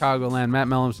CheeseChicagoland. Matt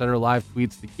Mellumsetter live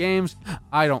tweets the games.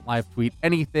 I don't live tweet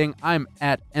anything. I'm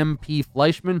at MP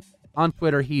Fleischman. On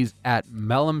Twitter, he's at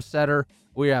Mellumsetter.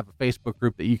 We have a Facebook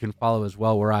group that you can follow as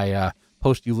well where I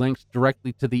post you links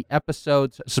directly to the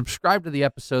episodes. Subscribe to the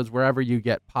episodes wherever you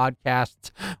get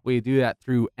podcasts. We do that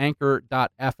through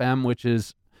Anchor.fm, which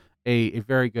is a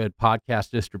very good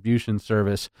podcast distribution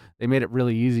service. They made it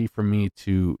really easy for me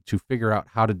to figure out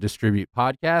how to distribute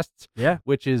podcasts. Yeah.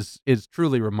 Which is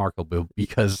truly remarkable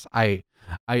because I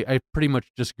pretty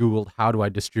much just Googled how do I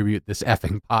distribute this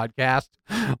effing podcast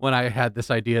when I had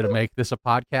this idea to make this a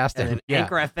podcast. And then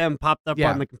Anchor FM popped up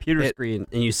on the computer screen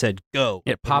and you said go.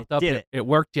 It popped up. It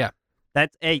worked, yeah.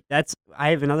 I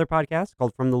have another podcast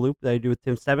called From the Loop that I do with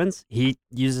Tim Stebbins. He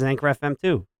uses Anchor FM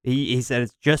too. He said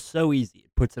it's just so easy.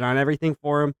 It puts it on everything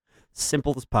for him.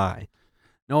 Simple as pie.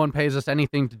 No one pays us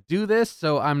anything to do this,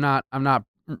 so I'm not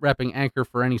repping Anchor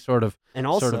for any sort of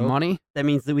money. That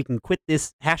means that we can quit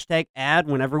this hashtag ad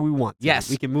whenever we want to. Yes.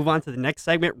 We can move on to the next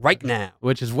segment right now.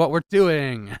 Which is what we're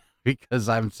doing because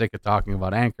I'm sick of talking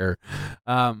about Anchor.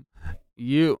 Our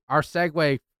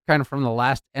segue kind of from the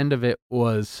last end of it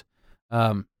was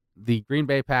the Green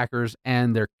Bay Packers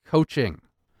and their coaching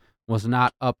was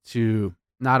not up to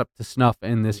snuff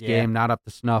in this game, not up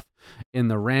to snuff in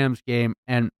the Rams game.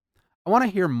 And I want to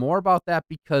hear more about that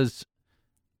because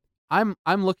I'm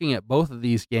looking at both of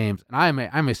these games and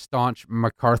I'm a staunch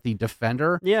McCarthy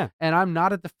defender. Yeah. And I'm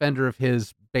not a defender of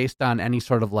his based on any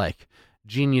sort of like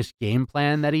genius game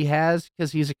plan that he has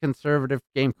because he's a conservative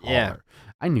game caller. Yeah.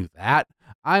 I knew that.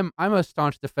 I'm a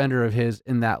staunch defender of his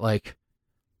in that like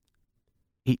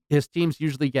his teams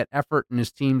usually get effort and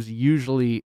his teams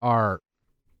usually are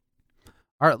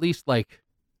at least like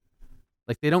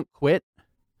they don't quit.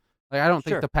 Like I don't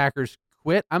think the Packers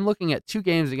quit. I'm looking at two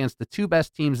games against the two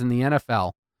best teams in the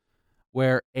NFL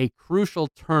where a crucial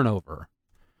turnover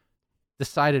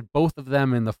decided both of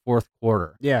them in the fourth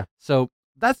quarter. Yeah. So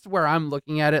that's where I'm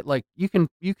looking at it. Like you can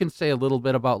say a little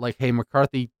bit about like, hey,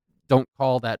 McCarthy, don't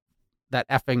call that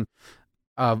effing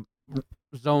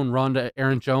zone run to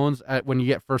Aaron Jones when you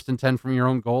get 1st and 10 from your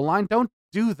own goal line. Don't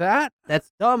do that.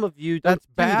 That's dumb of you. Don't That's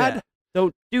do bad. that.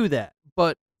 Don't do that.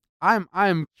 But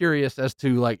I'm curious as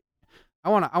to like I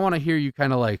want to hear you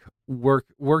kind of like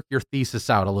work your thesis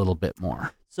out a little bit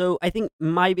more. So I think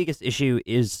my biggest issue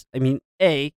is, I mean,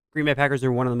 Green Bay Packers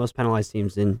are one of the most penalized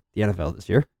teams in the NFL this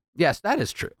year. Yes, that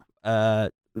is true.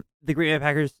 The Green Bay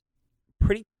Packers,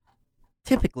 pretty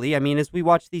typically, I mean, as we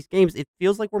watch these games, it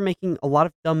feels like we're making a lot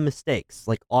of dumb mistakes,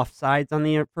 like offsides on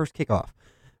the first kickoff,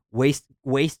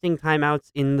 wasting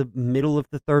timeouts in the middle of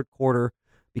the third quarter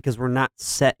because we're not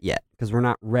set yet, because we're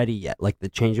not ready yet, like the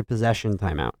change of possession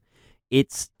timeout.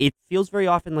 It feels very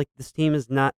often like this team is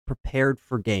not prepared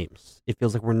for games. It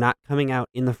feels like we're not coming out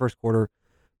in the first quarter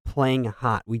playing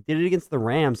hot. We did it against the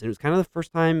Rams, and it was kind of the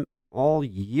first time all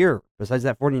year, besides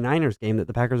that 49ers game, that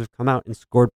the Packers have come out and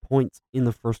scored points in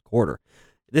the first quarter.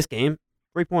 This game,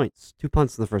 3 points, 2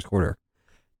 punts in the first quarter.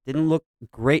 Didn't look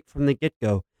great from the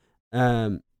get-go.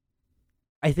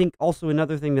 I think also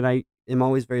another thing that I am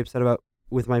always very upset about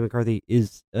with Mike McCarthy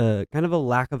is kind of a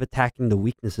lack of attacking the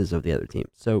weaknesses of the other team.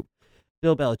 So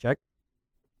Bill Belichick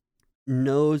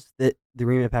knows that the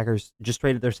Green Bay Packers just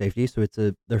traded their safety, so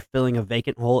they're filling a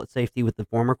vacant hole at safety with the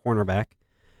former cornerback.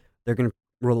 They're going to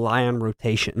rely on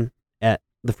rotation at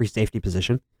the free safety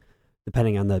position,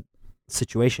 depending on the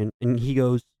situation, and he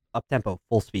goes up-tempo,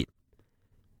 full speed.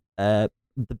 The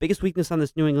biggest weakness on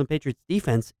this New England Patriots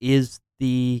defense is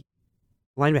the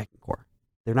linebacking core.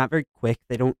 They're not very quick.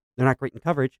 They're not great in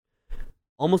coverage.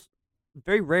 Almost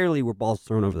very rarely were balls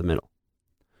thrown over the middle.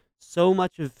 So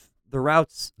much of the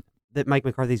routes that Mike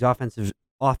McCarthy's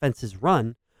offenses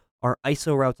run are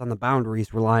ISO routes on the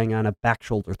boundaries, relying on a back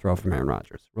shoulder throw from Aaron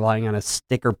Rodgers, relying on a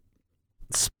sticker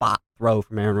spot throw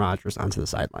from Aaron Rodgers onto the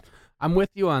sideline. I'm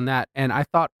with you on that, and I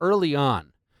thought early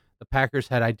on the Packers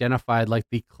had identified like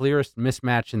the clearest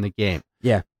mismatch in the game.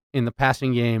 Yeah. In the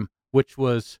passing game, which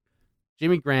was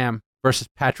Jimmy Graham versus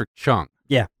Patrick Chung.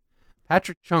 Yeah.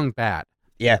 Patrick Chung bad.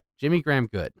 Yeah. Jimmy Graham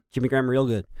good. Jimmy Graham real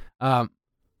good.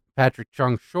 Patrick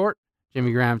Chung short,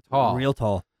 Jimmy Graham tall. Real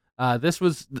tall. This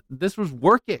was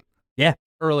working. Yeah.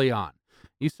 Early on.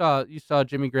 You saw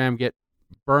Jimmy Graham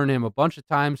burn him a bunch of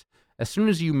times. As soon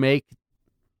as you make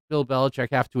Bill Belichick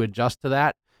have to adjust to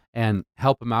that and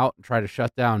help him out and try to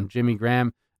shut down Jimmy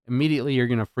Graham, immediately you're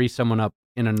going to free someone up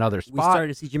in another spot. We started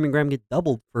to see Jimmy Graham get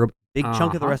doubled for a big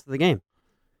chunk of the rest of the game.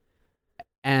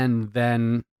 And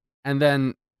then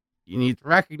you need to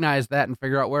recognize that and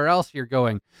figure out where else you're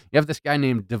going. You have this guy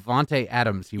named Devontae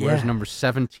Adams. He wears number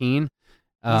 17.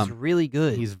 He's really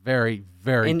good. He's very,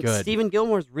 very good. And Stephen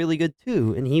Gilmore's really good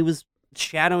too. And he was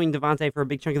shadowing Devontae for a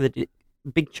big chunk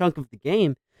of the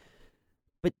game.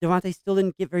 But Devontae still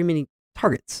didn't get very many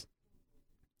targets.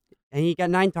 And he got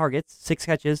 9 targets, 6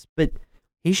 catches, but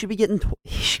he should be getting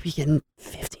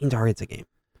 15 targets a game.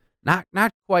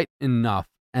 Not quite enough.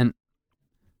 And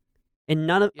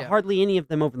hardly any of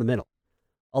them over the middle.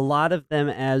 A lot of them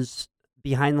as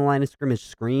behind the line of scrimmage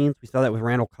screens. We saw that with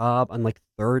Randall Cobb on like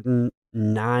 3rd and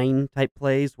 9 type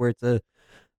plays where it's a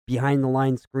behind the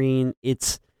line screen.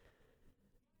 It's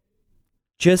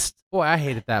just, boy, I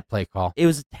hated that play call. It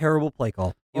was a terrible play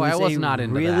call. I was not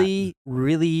into really,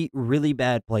 really, really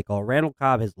bad play call. Randall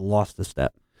Cobb has lost a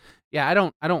step. Yeah, I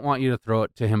don't want you to throw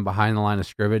it to him behind the line of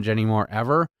scrimmage anymore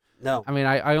ever. No. I mean,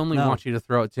 I only want you to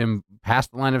throw it to him past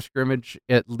the line of scrimmage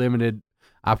at limited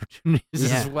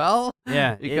opportunities as well.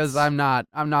 Yeah, because I'm not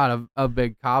a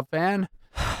big Cobb fan.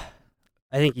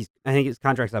 I think his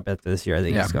contract's up after this year. I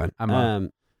think he's gone. I'm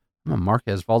a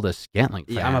Marquez Valdes-Scantling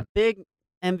fan. Yeah, I'm a big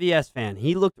MVS fan.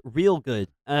 He looked real good.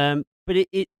 But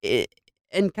it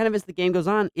and kind of as the game goes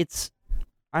on,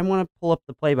 I want to pull up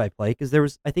the play-by-play because there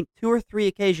was, I think, 2 or 3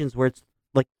 occasions where it's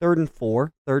like 3rd and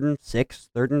 4, 3rd and 6,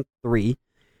 3rd and 3,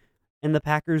 and the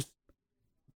Packers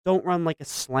don't run like a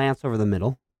slants over the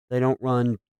middle. They don't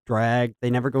run drag. They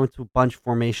never go into bunch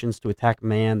formations to attack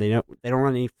man. They don't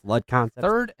run any flood concepts.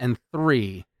 3rd and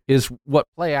 3 is what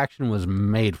play action was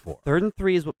made for. 3rd and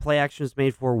 3 is what play action is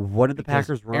made for. What did the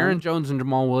Packers run? Aaron Jones and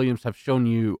Jamal Williams have shown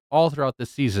you all throughout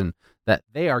this season that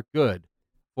they are good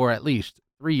for at least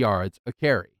 3 yards a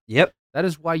carry. Yep. That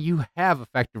is why you have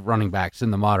effective running backs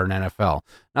in the modern NFL.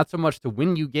 Not so much to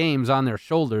win you games on their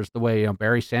shoulders the way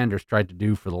Barry Sanders tried to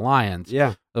do for the Lions.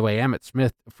 Yeah. The way Emmitt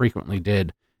Smith frequently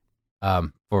did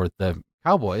for the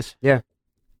Cowboys. Yeah.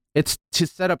 It's to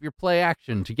set up your play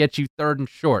action, to get you 3rd and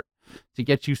short, to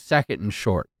get you 2nd and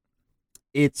short.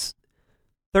 It's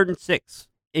 3rd and 6,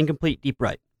 incomplete deep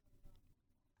right.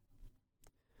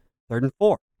 3rd and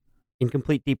 4,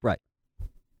 incomplete deep right.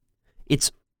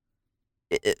 It's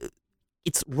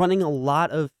running a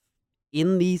lot of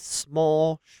in these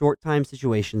small, short-time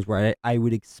situations where I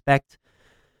would expect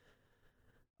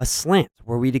a slant,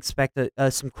 where we'd expect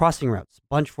some crossing routes,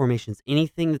 bunch formations,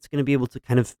 anything that's going to be able to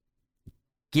kind of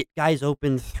get guys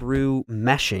open through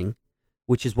meshing,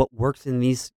 which is what works in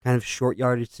these kind of short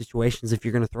yardage situations if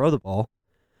you're going to throw the ball.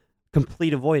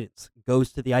 Complete avoidance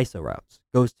goes to the ISO routes,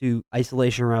 goes to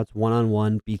isolation routes,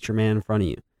 one-on-one, beat your man in front of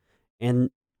you. And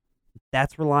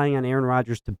that's relying on Aaron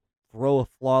Rodgers to throw a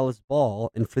flawless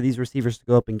ball and for these receivers to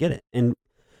go up and get it. And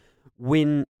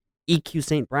when EQ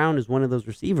St. Brown is one of those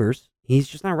receivers, he's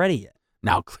just not ready yet.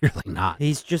 No, clearly not.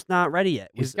 He's just not ready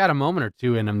yet. He's got a moment or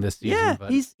two in him this season. Yeah,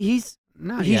 but he's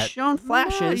not yet. shown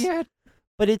flashes. Not yet.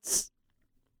 But it's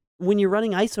when you're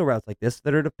running ISO routes like this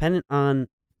that are dependent on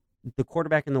the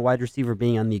quarterback and the wide receiver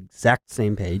being on the exact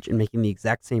same page and making the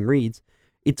exact same reads,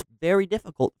 it's very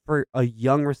difficult for a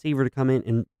young receiver to come in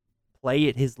and play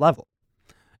at his level.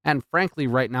 And frankly,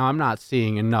 right now, I'm not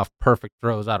seeing enough perfect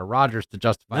throws out of Rodgers to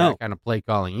justify that kind of play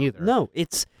calling either. No,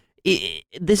 this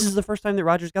is the first time that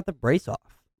Rodgers got the brace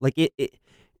off. Like,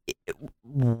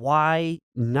 why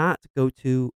not go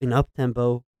to an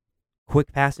up-tempo,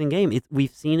 quick passing game?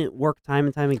 We've seen it work time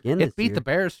and time again. It beat the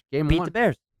Bears game one. Beat the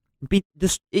Bears.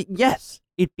 Yes,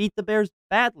 it beat the Bears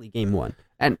badly game one.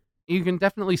 And you can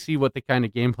definitely see what the kind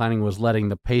of game planning was letting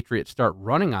the Patriots start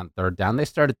running on third down. They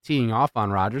started teeing off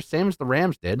on Rodgers, same as the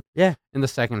Rams did. Yeah. In the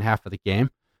second half of the game.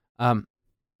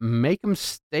 Make them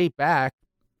stay back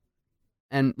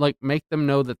and make them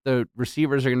know that the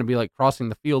receivers are going to be crossing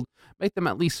the field. Make them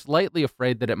at least slightly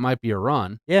afraid that it might be a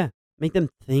run. Yeah. Make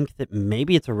them think that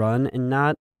maybe it's a run and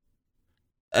not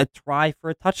a try for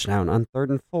a touchdown on 3rd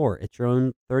and 4 at your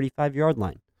own 35-yard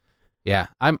line. Yeah,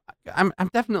 I'm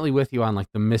definitely with you on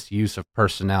the misuse of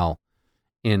personnel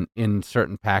in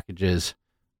certain packages.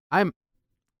 I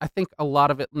think a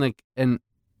lot of it and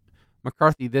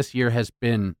McCarthy this year has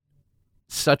been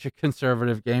such a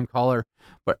conservative game caller,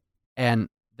 and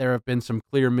there have been some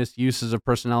clear misuses of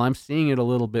personnel. I'm seeing it a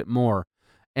little bit more,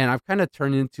 and I've kind of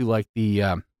turned into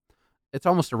it's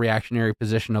almost a reactionary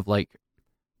position of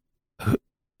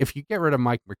if you get rid of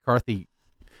Mike McCarthy,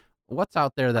 what's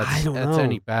out there that's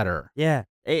any better? Yeah,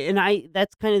 and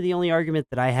that's kind of the only argument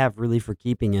that I have really for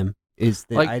keeping him is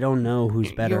that I don't know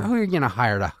who's better. Who are you going to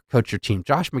hire to coach your team?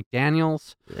 Josh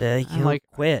McDaniels? He'll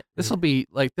quit. This will be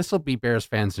Bears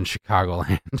fans in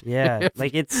Chicagoland. Yeah, if you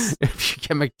get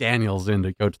McDaniels in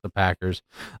to coach the Packers.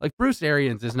 Bruce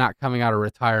Arians is not coming out of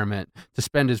retirement to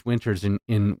spend his winters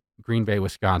in Green Bay,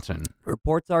 Wisconsin.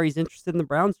 Reports are he's interested in the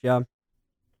Browns job.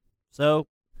 So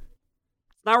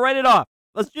let's not write it off.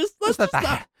 Is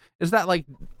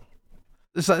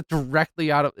that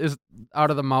directly out of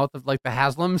the mouth of the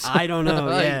Haslams? I don't know.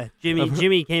 Yeah,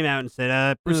 Jimmy came out and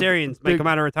said, "Bruce Arians might come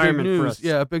out of retirement for us."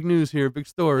 Yeah, big news here, big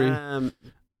story.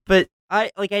 But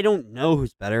I don't know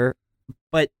who's better,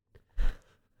 but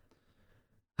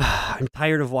I'm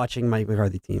tired of watching Mike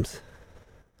McCarthy teams.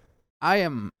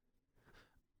 I'm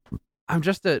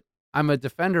a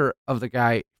defender of the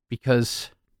guy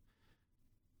because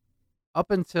up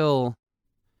until.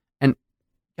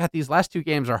 God, these last two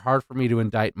games are hard for me to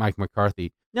indict Mike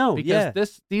McCarthy. No,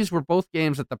 because these were both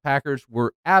games that the Packers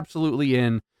were absolutely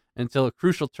in until a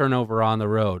crucial turnover on the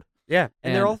road. Yeah,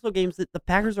 and they're also games that the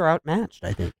Packers are outmatched,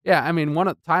 I think. Yeah, I mean,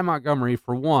 Ty Montgomery,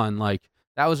 for one,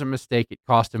 that was a mistake. It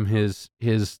cost him his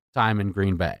time in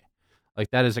Green Bay.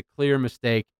 That is a clear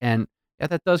mistake, and yeah,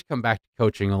 that does come back to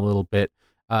coaching a little bit.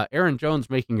 Aaron Jones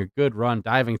making a good run,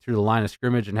 diving through the line of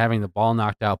scrimmage and having the ball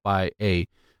knocked out by a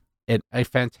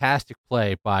fantastic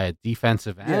play by a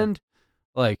defensive end.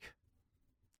 I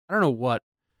don't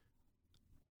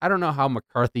know how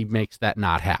McCarthy makes that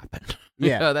not happen.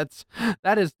 Yeah.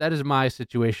 that is my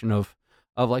situation of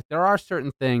there are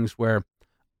certain things where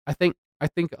I think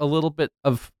a little bit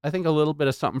of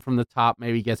something from the top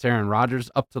maybe gets Aaron Rodgers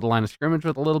up to the line of scrimmage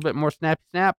with a little bit more snappy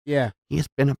snap. Yeah. He's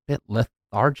been a bit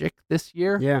lethargic this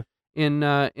year. Yeah. In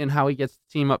how he gets the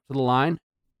team up to the line.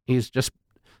 He's just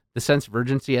the sense of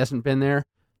urgency hasn't been there.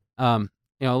 A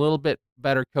little bit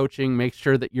better coaching makes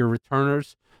sure that your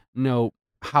returners know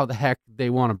how the heck they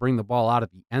want to bring the ball out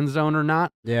of the end zone or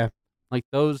not. Yeah.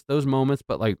 Those moments,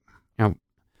 but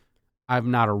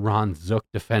I'm not a Ron Zook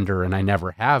defender and I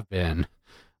never have been.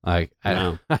 That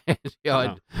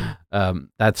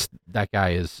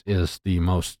guy is the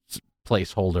most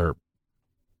placeholder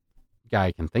guy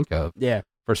I can think of. Yeah.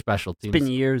 For special teams. It's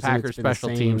been years. Packers special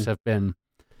teams have been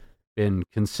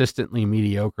consistently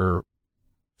mediocre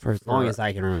for as long as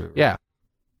I can remember. Yeah.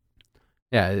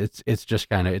 It's just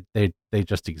kind of they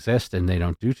just exist and they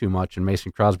don't do too much. And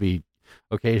Mason Crosby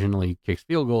occasionally kicks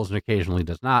field goals and occasionally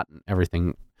does not, and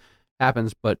everything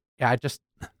happens. But yeah,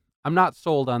 I'm not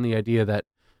sold on the idea that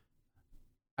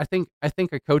I think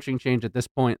a coaching change at this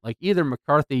point, like either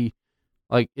McCarthy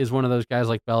like is one of those guys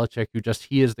like Belichick who just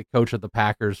he is the coach of the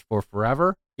Packers for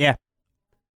forever. Yeah.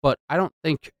 But I don't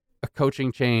think a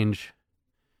coaching change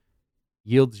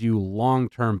yields you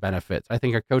long-term benefits. I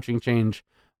think a coaching change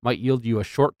might yield you a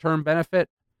short-term benefit.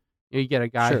 You get a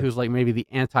guy Sure. who's like maybe the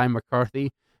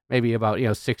anti-McCarthy, maybe about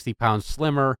 60 pounds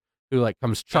slimmer, who like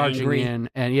comes charging Angry. in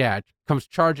and comes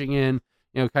charging in,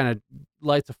 kind of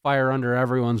lights a fire under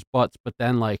everyone's butts, but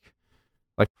then like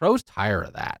pros tire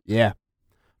of that. Yeah.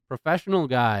 Professional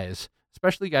guys,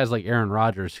 especially guys like Aaron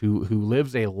Rodgers, who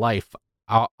lives a life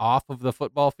off of the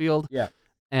football field. Yeah.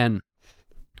 And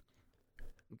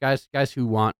guys who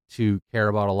want to care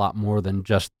about a lot more than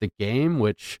just the game,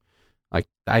 which like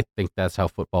I think that's how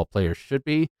football players should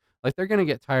be. Like they're gonna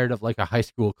get tired of like a high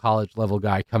school, college level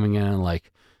guy coming in and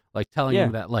like telling Yeah.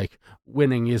 you that like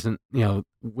winning isn't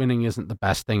the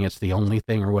best thing, it's the only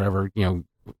thing or whatever,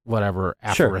 whatever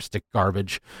Sure. aphoristic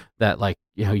garbage that like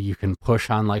you can push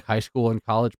on like high school and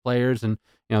college players, and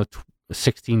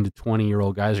 16 to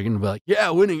 20-year-old guys are gonna be like, yeah,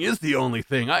 winning is the only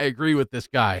thing. I agree with this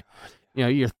guy.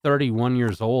 You're 31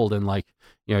 years old and like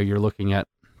you're looking at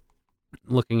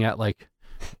like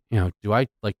do I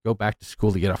like go back to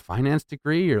school to get a finance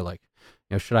degree, or like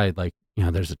should I like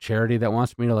there's a charity that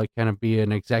wants me to like kind of be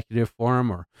an executive for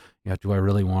them, or do I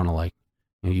really want to like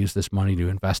use this money to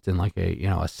invest in like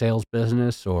a sales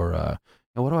business, or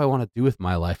what do I want to do with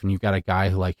my life? And you've got a guy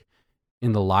who like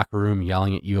in the locker room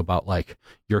yelling at you about like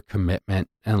your commitment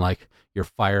and like your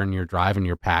fire and your drive and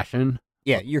your passion.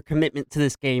 Yeah, your commitment to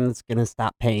this game that's going to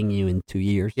stop paying you in 2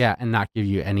 years. Yeah, and not give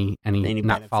you any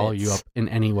not follow you up benefits. in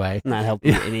any way. Not help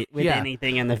you with Yeah.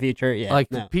 anything in the future. Yeah.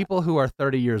 Like no. the people who are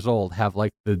 30 years old have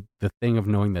like the thing of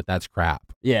knowing that that's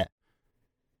crap. Yeah.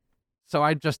 So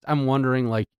I'm wondering,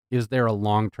 like, is there a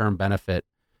long-term benefit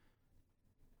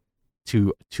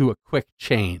to a quick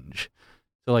change,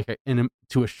 to like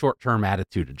to a short-term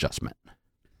attitude adjustment?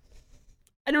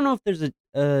 I don't know if there's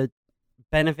a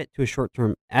benefit to a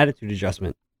short-term attitude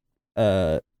adjustment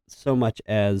so much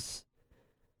as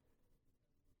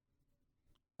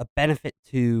a benefit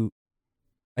to,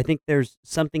 I think there's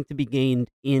something to be gained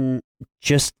in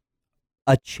just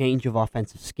a change of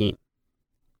offensive scheme.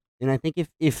 And I think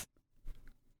if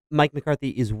Mike McCarthy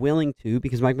is willing to,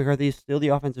 because Mike McCarthy is still the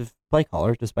offensive play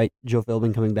caller, despite Joe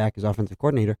Philbin coming back as offensive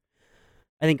coordinator,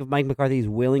 I think if Mike McCarthy is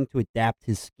willing to adapt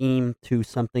his scheme to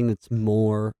something that's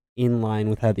more in line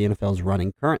with how the NFL is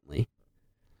running currently,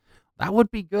 that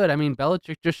would be good. I mean,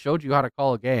 Belichick just showed you how to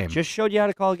call a game. just showed you how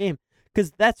to call a game,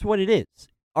 because that's what it is.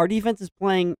 Our defense is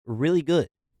playing really good.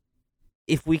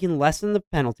 If we can lessen the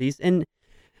penalties, and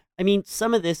I mean,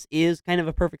 some of this is kind of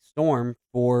a perfect storm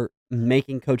for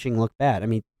making coaching look bad. I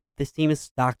mean, this team is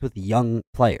stocked with young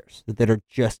players that are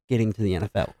just getting to the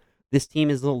NFL. This team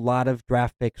is a lot of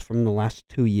draft picks from the last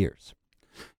 2 years.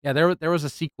 Yeah, there was a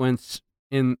sequence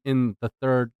in the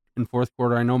third and fourth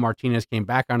quarter. I know Martinez came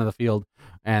back onto the field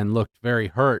and looked very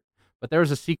hurt, but there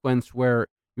was a sequence where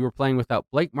you were playing without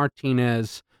Blake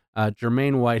Martinez,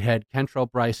 Jermaine Whitehead,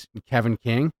 Kentrell Bryce, and Kevin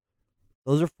King.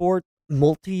 Those are 4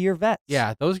 multi-year vets.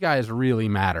 Yeah, those guys really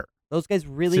matter. Those guys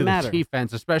really to matter. The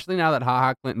defense, especially now that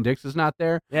HaHa Clinton Dix is not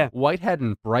there. Yeah. Whitehead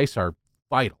and Bryce are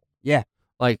vital. Yeah.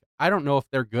 Like, I don't know if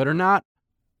they're good or not.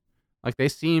 Like, they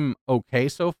seem okay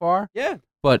so far. Yeah.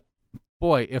 But,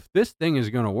 boy, if this thing is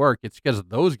going to work, it's because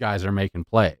those guys are making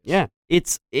plays. Yeah.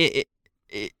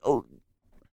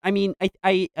 I mean,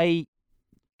 I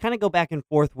kind of go back and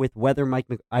forth with whether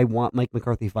I want Mike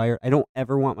McCarthy fired. I don't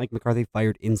ever want Mike McCarthy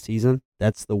fired in season.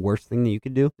 That's the worst thing that you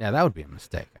could do. Yeah, that would be a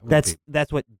mistake. That's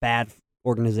what bad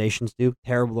organizations do.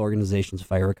 Terrible organizations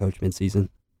fire a coach mid-season.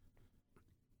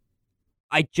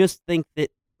 I just think that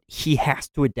he has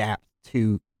to adapt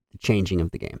to the changing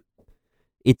of the game.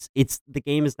 It's the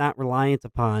game is not reliant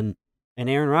upon, and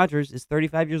Aaron Rodgers is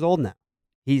 35 years old now.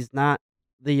 He's not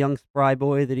the young spry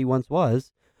boy that he once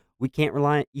was. You can't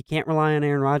rely on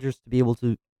Aaron Rodgers to be able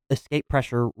to escape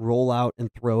pressure, roll out,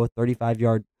 and throw a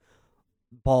 35-yard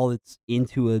ball that's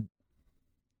into a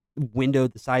window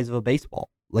the size of a baseball.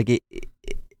 Like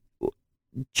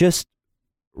just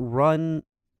run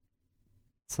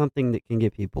something that can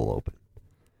get people open.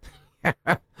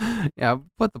 Yeah,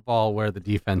 put the ball where the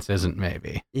defense isn't,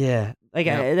 maybe. Yeah, like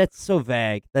Yep. that's so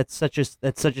vague. That's such a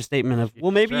statement of, well,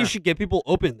 maybe you Sure. should get people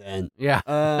open then. Yeah,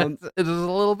 Um, it is a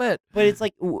little bit. But it's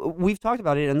like we've talked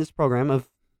about it on this program of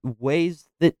ways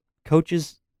that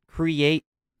coaches create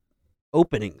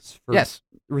openings for Yes.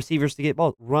 receivers to get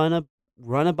balls. Run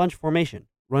a bunch formation.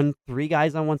 Run 3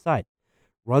 guys on one side.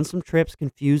 Run some trips.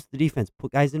 Confuse the defense.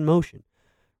 Put guys in motion.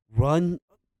 Run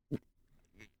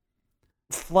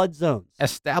flood zones.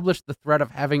 Establish the threat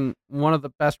of having one of the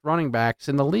best running backs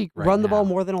in the league right Run the ball now.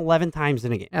 more than 11 times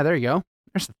in a game. Yeah, there you go.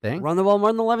 There's the thing. Run the ball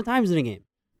more than 11 times in a game.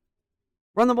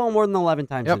 Run the ball more than 11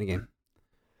 times Yep. in a game.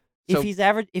 So-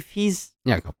 If he's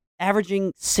Yeah, go.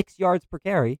 averaging 6 yards per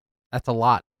carry, That's a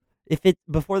lot.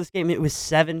 before this game it was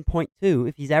 7.2.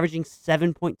 If he's averaging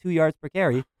 7.2 yards per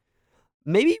carry,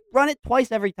 maybe run it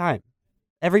twice every time.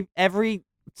 Every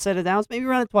set of downs, maybe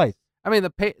run it twice. I mean,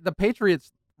 the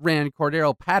Patriots ran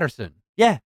Cordero Patterson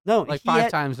Yeah. No, like he 5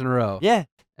 had- times in a row. Yeah.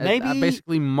 And, Maybe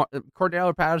basically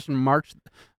Cordero Patterson marched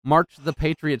the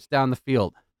Patriots down the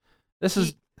field. This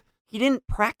is he didn't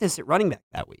practice at running back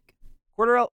that week.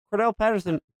 Cordell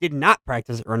Patterson did not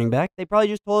practice at running back. They probably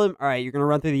just told him, "All right, you're going to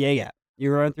run through the A gap.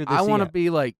 You're going to run through the I C want to gap." be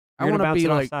like I You're want gonna to bounce be it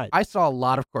like offside. I saw a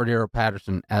lot of Cordero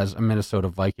Patterson as a Minnesota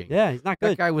Viking. Yeah, he's not That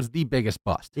good. guy was the biggest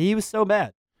bust. He was so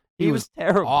bad. He He was was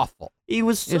terrible. Awful. He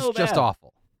was so It's just bad.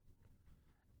 awful.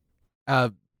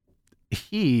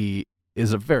 He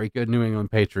is a very good New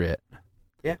England Patriot.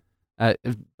 Yeah.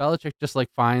 If Belichick just like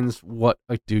finds what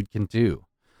a dude can do.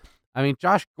 I mean,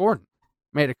 Josh Gordon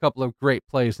made a couple of great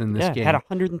plays in this game. Had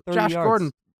 130 Josh yards.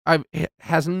 Gordon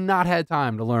has not had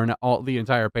time to learn the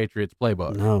entire Patriots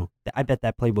playbook. No, I bet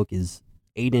that playbook is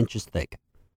 8 inches thick.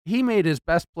 He made his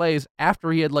best plays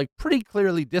after he had like pretty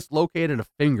clearly dislocated a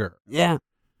finger. Yeah.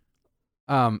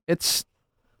 It's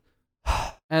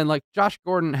and like Josh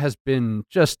Gordon has been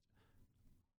just,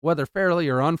 whether fairly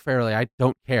or unfairly, I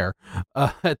don't care.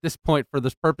 At this point, for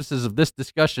the purposes of this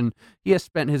discussion, he has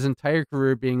spent his entire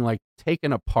career being like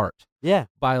taken apart Yeah.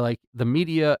 by like the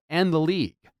media and the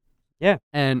league. Yeah.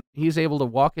 And he's able to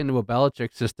walk into a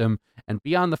Belichick system and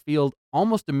be on the field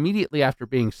almost immediately after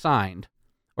being signed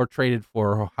or traded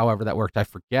for, however that worked, I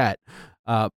forget.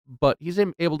 But he's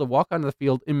able to walk onto the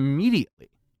field immediately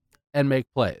and make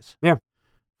plays. Yeah.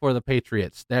 For the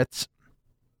Patriots. It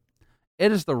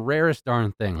is the rarest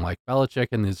darn thing. Like, Belichick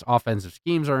and his offensive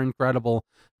schemes are incredible.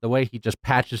 The way he just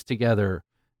patches together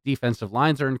defensive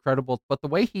lines are incredible. But the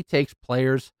way he takes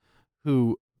players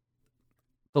who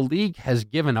the league has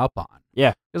given up on.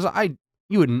 Yeah. Because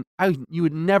you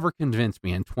would never convince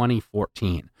me in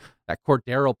 2014 that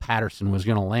Cordero Patterson was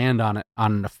going to land on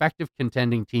an effective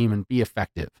contending team and be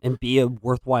effective. And be a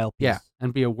worthwhile piece. Yeah,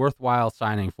 and be a worthwhile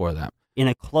signing for them. In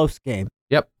a close game.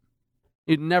 Yep.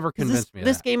 You'd never 'Cause convince me of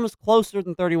This that. game was closer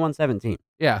than 31-17.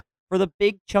 Yeah. For the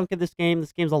big chunk of this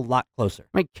game's a lot closer.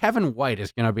 I mean, Kevin White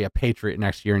is going to be a Patriot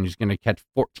next year, and he's going to catch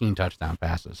 14 touchdown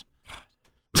passes.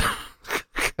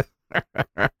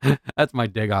 That's my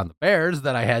dig on the Bears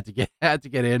that I had to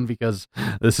get in because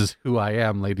this is who I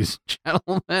am, ladies and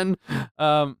gentlemen.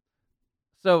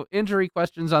 So injury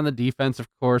questions on the defense, of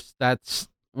course.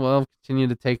 We'll continue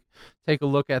to take a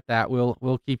look at that.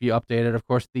 We'll keep you updated. Of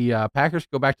course, the Packers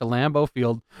go back to Lambeau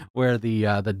Field, where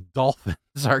the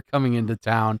Dolphins are coming into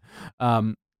town.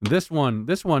 This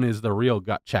one is the real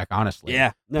gut check, honestly.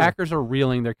 Yeah. No. Packers are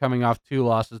reeling. They're coming off 2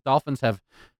 losses. Dolphins have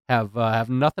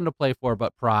nothing to play for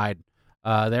but pride.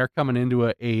 They're coming into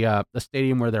a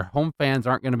stadium where their home fans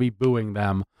aren't going to be booing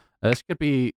them. This could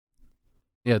be,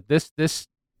 this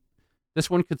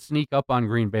one could sneak up on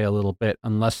Green Bay a little bit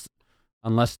unless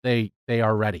they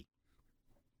are ready.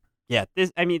 Yeah.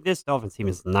 This Dolphins team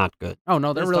is not good. Oh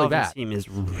no, they're This really Dolphins bad. team is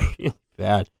really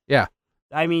bad. Yeah.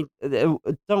 I mean,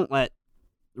 don't let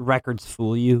records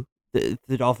fool you.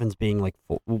 The Dolphins being like,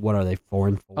 what are they,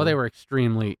 4-4? Oh, they were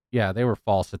they were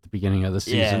false at the beginning of the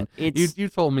season. Yeah, it's, You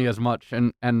told me as much,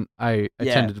 and I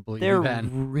Yeah, tended to believe they're you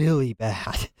then. really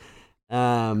bad.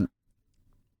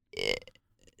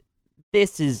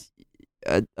 This is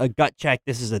a gut check.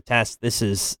 This is a test. This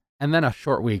is And then a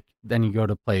short week, then you go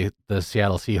to play the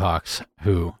Seattle Seahawks,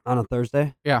 who on a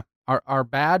Thursday. are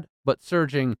bad but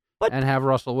surging But- and have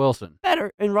Russell Wilson.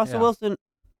 Better, and Russell Yeah. Wilson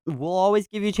will always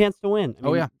give you a chance to win. I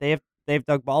Oh, mean, yeah. they have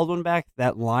Doug Baldwin back.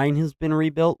 That line has been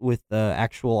rebuilt with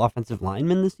actual offensive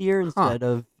linemen this year instead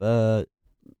of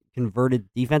converted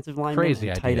defensive linemen Crazy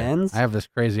and idea. tight ends. I have this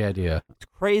crazy idea. It's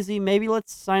crazy. Maybe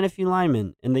let's sign a few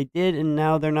linemen, and they did, and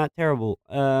now they're not terrible.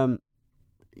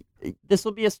 This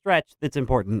will be a stretch that's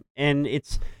important, and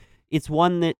it's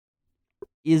one that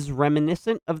is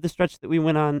reminiscent of the stretch that we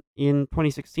went on in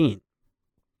 2016,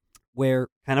 where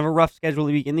kind of a rough schedule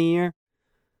to begin the year,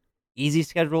 easy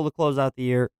schedule to close out the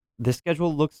year. This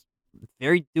schedule looks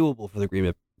very doable for the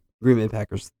Green Bay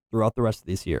Packers throughout the rest of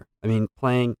this year. I mean,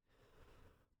 playing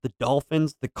the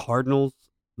Dolphins, the Cardinals,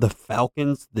 the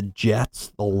Falcons, the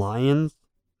Jets, the Lions.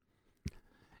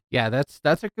 Yeah, that's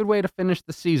a good way to finish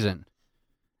the season.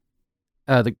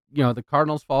 The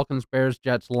Cardinals, Falcons, Bears,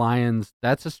 Jets, Lions.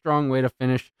 That's a strong way to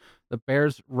finish The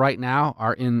Bears right now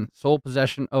are in sole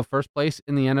possession of first place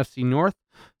in the NFC North,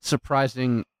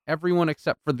 surprising everyone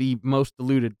except for the most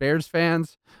deluded Bears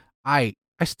fans. I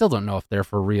still don't know if they're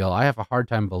for real. I have a hard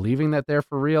time believing that they're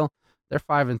for real. They're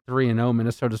 5-3-0.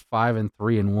 Minnesota's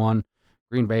 5-3-1.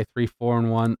 Green Bay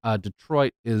 3-4-1.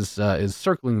 Detroit is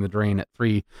circling the drain at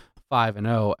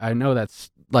 3-5-0. I know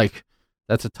that's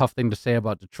a tough thing to say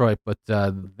about Detroit, but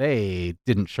they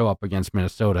didn't show up against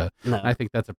Minnesota. No. I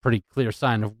think that's a pretty clear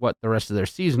sign of what the rest of their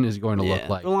season is going to look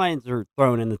like. The Lions are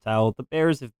thrown in the towel. The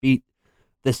Bears have beat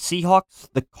the Seahawks,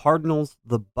 the Cardinals,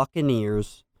 the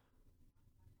Buccaneers,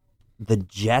 the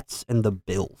Jets, and the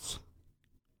Bills.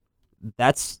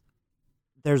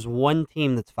 There's one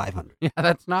team that's 500. Yeah,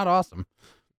 that's not awesome.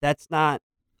 That's not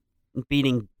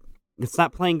beating. It's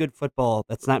not playing good football.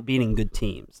 That's not beating good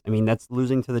teams. I mean, that's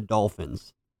losing to the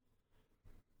Dolphins.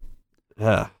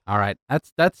 All right,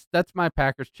 that's my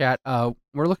Packers chat.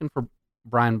 We're looking for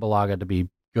Brian Bulaga to be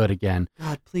good again.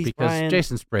 God, please, because Brian.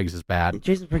 Jason Spriggs is bad.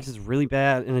 Jason Spriggs is really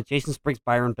bad, and a Jason Spriggs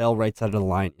Byron Bell right side of the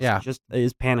line.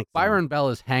 Is panic. Byron Bell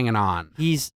is hanging on.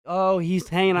 He's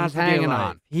hanging on. He's hanging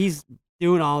on. He's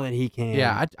doing all that he can.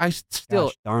 Yeah, I still.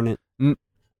 Gosh, darn it.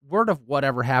 Word of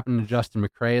whatever happened to Justin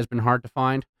McCray has been hard to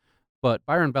find, but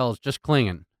Byron Bell is just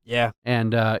clinging. Yeah.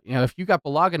 And if you got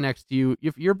Bulaga next to you,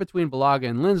 if you're between Bulaga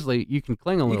and Lindsley, you can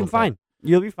cling a little. You can bit. fine.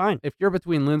 You'll be fine. If you're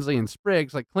between Lindsley and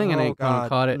Spriggs, like clinging ain't gonna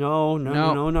cut it. No.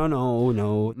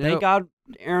 Thank God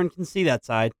Aaron can see that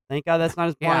side. Thank God that's not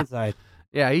his blind side.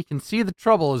 Yeah, he can see the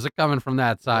trouble is coming from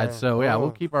that side. Yeah. So we'll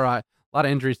keep our eye. A lot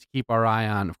of injuries to keep our eye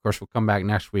on. Of course, we'll come back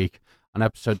next week on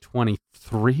episode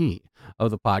 23 of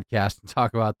the podcast and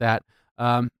talk about that.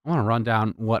 I want to run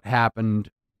down what happened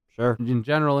in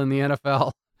general in the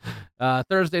NFL.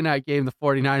 Thursday night game, the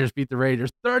 49ers beat the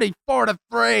Raiders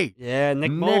 34-3. Yeah,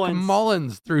 Nick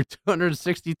Mullins threw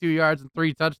 262 yards and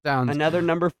 3 touchdowns. Another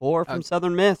number 4 from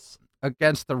Southern Miss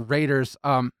against the Raiders.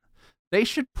 They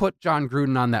should put John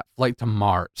Gruden on that flight to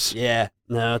Mars. Yeah.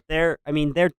 No, they're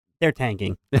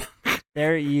tanking.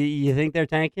 You think they're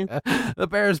tanking? The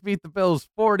Bears beat the Bills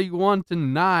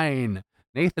 41-9.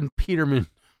 Nathan Peterman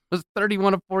was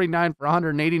 31 of 49 for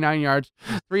 189 yards,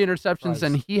 3 interceptions,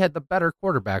 and he had the better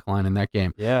quarterback line in that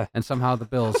game. Yeah. And somehow the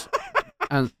Bills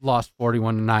lost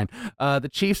 41-9. The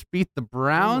Chiefs beat the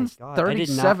Browns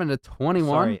 37-21.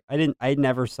 Sorry, I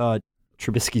never saw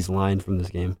Trubisky's line from this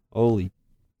game. Holy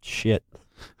shit.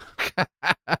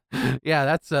 Yeah,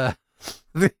 that's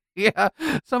yeah.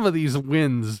 Some of these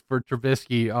wins for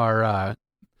Trubisky are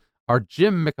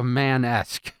Jim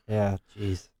McMahon-esque. Yeah,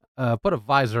 jeez. Put a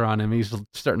visor on him. He's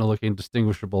starting to look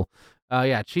indistinguishable.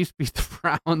 Chiefs beat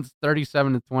the Browns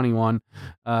 37-21.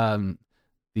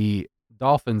 The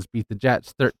Dolphins beat the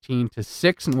Jets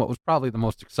 13-6 in what was probably the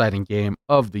most exciting game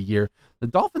of the year. The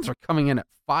Dolphins are coming in at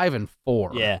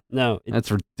 5-4. Yeah, no, that's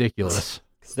ridiculous.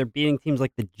 Because they're beating teams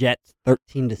like the Jets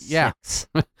 13-6. Yeah.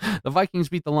 The Vikings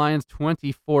beat the Lions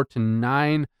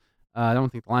 24-9. I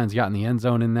don't think the Lions got in the end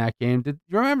zone in that game. Did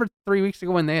you remember 3 weeks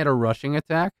ago when they had a rushing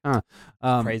attack?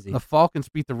 Crazy. The Falcons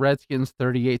beat the Redskins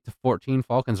 38-14.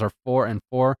 Falcons are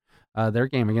 4-4. Their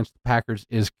game against the Packers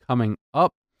is coming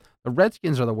up. The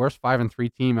Redskins are the worst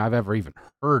 5-3 team I've ever even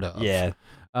heard of. Yeah.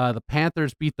 The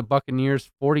Panthers beat the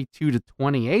Buccaneers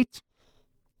 42-28.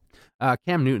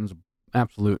 Cam Newton's an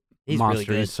absolute monster. Really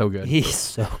good. He's so good. He's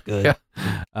so good.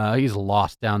 He's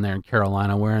lost down there in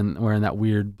Carolina wearing that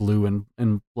weird blue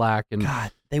and black. And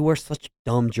God, they wear such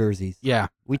dumb jerseys. Yeah.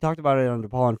 We talked about it on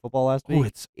DePaul on football last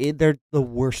week. They're the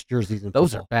worst jerseys in football.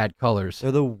 Those are bad colors.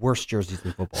 They're the worst jerseys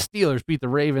in football. Steelers beat the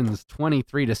Ravens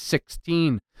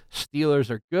 23-16. Steelers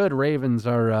are good. Ravens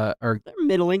are they're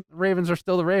middling. Ravens are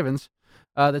still the Ravens.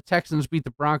 The Texans beat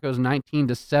the Broncos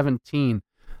 19-17.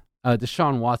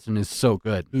 Deshaun Watson is so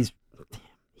good.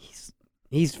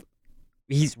 He's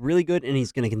really good, and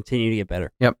he's going to continue to get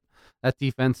better. Yep, that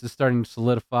defense is starting to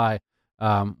solidify.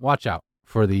 Watch out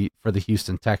for the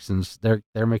Houston Texans. They're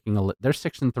making they're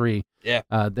 6-3. Yeah.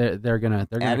 They're gonna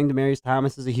adding Demaryius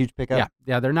Thomas is a huge pickup.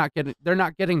 Yeah. They're not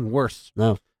getting worse.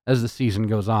 No. As the season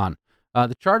goes on.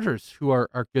 The Chargers, who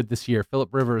are good this year,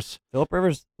 Phillip Rivers,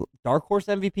 dark horse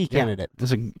MVP candidate.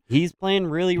 He's playing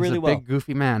really well. Big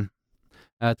goofy man.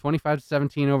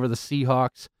 25-17 over the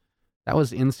Seahawks. That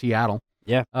was in Seattle.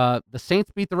 Yeah. The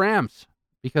Saints beat the Rams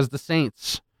because the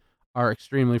Saints are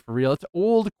extremely for real. It's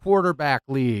old quarterback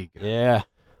league. Yeah.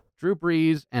 Drew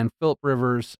Brees and Phillip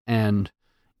Rivers and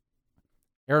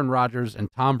Aaron Rodgers and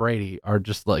Tom Brady are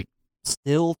just like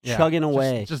still chugging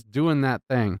away. Just doing that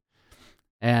thing.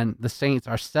 And the Saints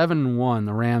are 7-1.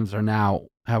 The Rams are now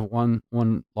have one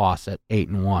loss at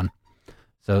 8-1.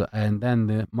 So, and then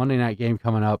the Monday night game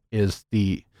coming up is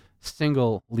the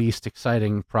single least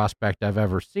exciting prospect I've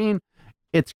ever seen.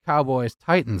 It's Cowboys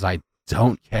Titans. I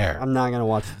don't care. I'm not gonna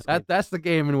watch this. That's the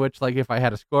game in which, like, if I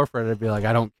had a score for it, I'd be like,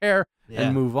 I don't care,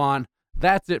 and move on.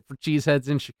 That's it for Cheeseheads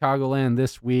in Chicagoland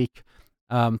this week.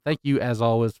 Thank you, as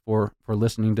always, for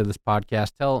listening to this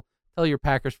podcast. Tell your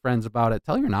Packers friends about it.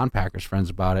 Tell your non-Packers friends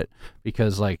about it,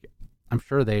 because, like, I'm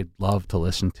sure they'd love to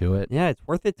listen to it. Yeah, it's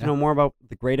worth it to know more about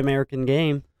the great American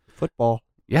game, football.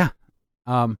 Yeah.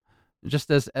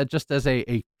 Just as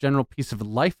a general piece of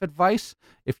life advice,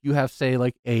 if you have, say,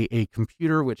 like a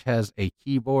computer which has a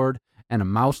keyboard and a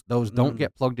mouse, those don't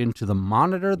get plugged into the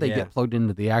monitor. They get plugged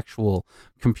into the actual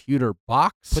computer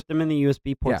box. Put them in the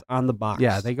USB ports on the box.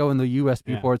 Yeah, they go in the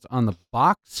USB ports on the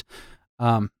box.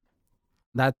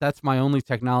 That's my only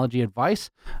technology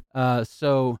advice.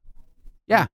 So,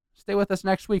 yeah, stay with us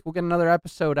next week. We'll get another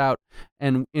episode out,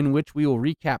 and in which we will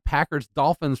recap Packers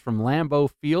Dolphins from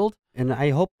Lambeau Field. And I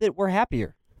hope that we're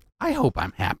happier. I hope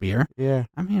I'm happier. Yeah.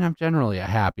 I mean, I'm generally a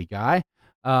happy guy.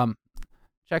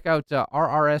 Check out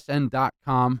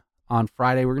rrsn.com on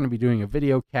Friday. We're going to be doing a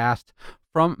video cast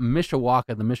from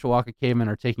Mishawaka. The Mishawaka Cavemen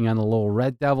are taking on the Lowell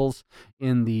Red Devils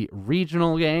in the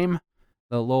regional game.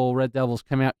 The Lowell Red Devils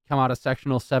come out of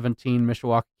sectional 17.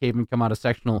 Mishawaka Cavemen come out of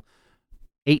sectional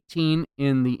 18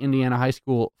 in the Indiana High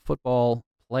School football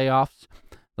playoffs.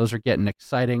 Those are getting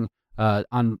exciting.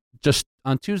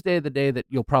 On Tuesday, the day that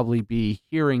you'll probably be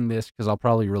hearing this, because I'll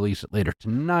probably release it later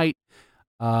tonight,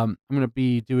 I'm going to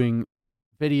be doing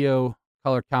video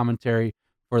color commentary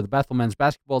for the Bethel men's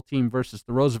basketball team versus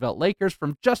the Roosevelt Lakers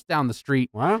from just down the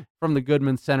street from the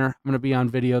Goodman Center. I'm going to be on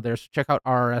video there, so check out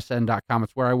rrsn.com.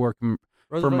 It's where I work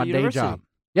for my day job.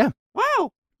 Yeah.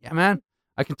 Wow. Yeah, man.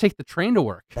 I can take the train to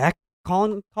work. Back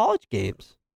calling college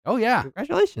games. Oh, yeah.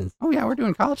 Congratulations. Oh, yeah, we're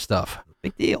doing college stuff.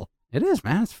 Big deal. It is,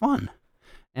 man. It's fun.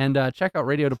 And check out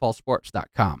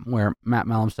RadioDePaulSports.com, where Matt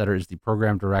Malumsetter is the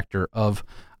program director of,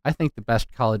 I think, the best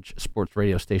college sports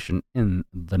radio station in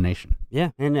the nation. Yeah,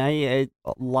 and a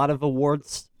lot of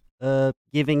awards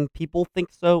giving people think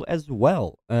so as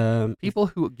well. People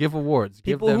who give awards.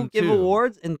 People who give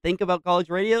awards and think about college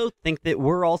radio think that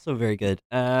we're also very good.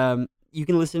 You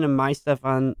can listen to my stuff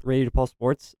on Radio DePaul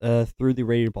Sports through the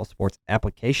Radio DePaul Sports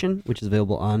application, which is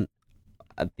available on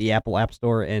the Apple App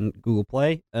Store and Google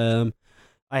Play.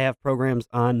 I have programs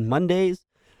on Mondays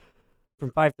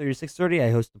from 5:30 to 6:30.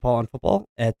 I host DePaul on Football.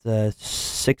 At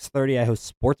 6:30, I host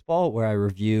Sports Ball, where I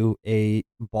review a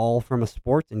ball from a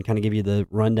sport and kind of give you the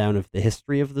rundown of the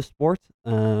history of the sport.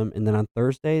 And then on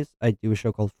Thursdays, I do a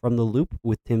show called From the Loop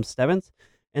with Tim Stebbins.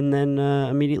 And then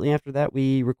immediately after that,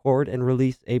 we record and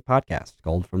release a podcast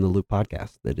called From the Loop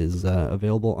Podcast that is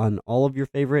available on all of your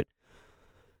favorite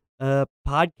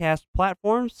podcast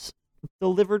platforms,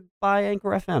 delivered by Anchor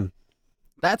FM.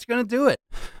 That's going to do it.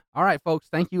 All right, folks.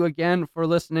 Thank you again for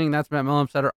listening. That's Matt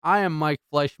Malumsetter. I am Mike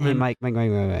Fleischman. Hey, Mike.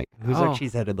 Who's our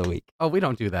cheesehead of the week? Oh, we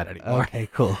don't do that anymore. Okay,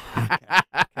 cool.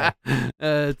 Okay.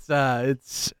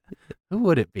 It's who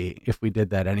would it be if we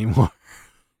did that anymore?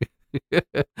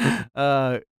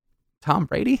 Tom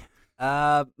Brady?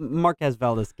 Marquez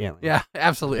Valdez-Scantling. Yeah,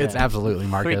 absolutely. Yeah. It's absolutely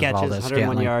Marquez 3 catches, Valdez-Scantling.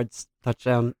 101 yards,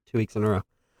 touchdown, 2 weeks in a row.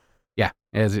 Yeah,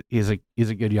 he's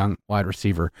a good young wide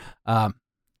receiver.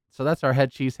 So that's our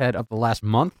head cheesehead of the last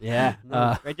month. Yeah,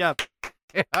 great job.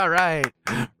 All right,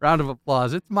 round of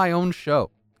applause. It's my own show.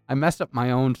 I mess up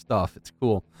my own stuff. It's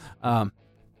cool.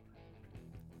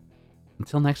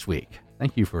 Until next week,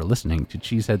 thank you for listening to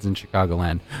Cheeseheads in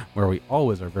Chicagoland, where we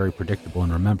always are very predictable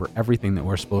and remember everything that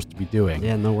we're supposed to be doing.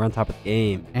 Yeah, no, we're on top of the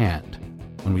game. And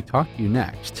when we talk to you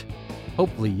next,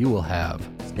 hopefully you will have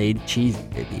stayed cheesy,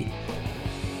 baby.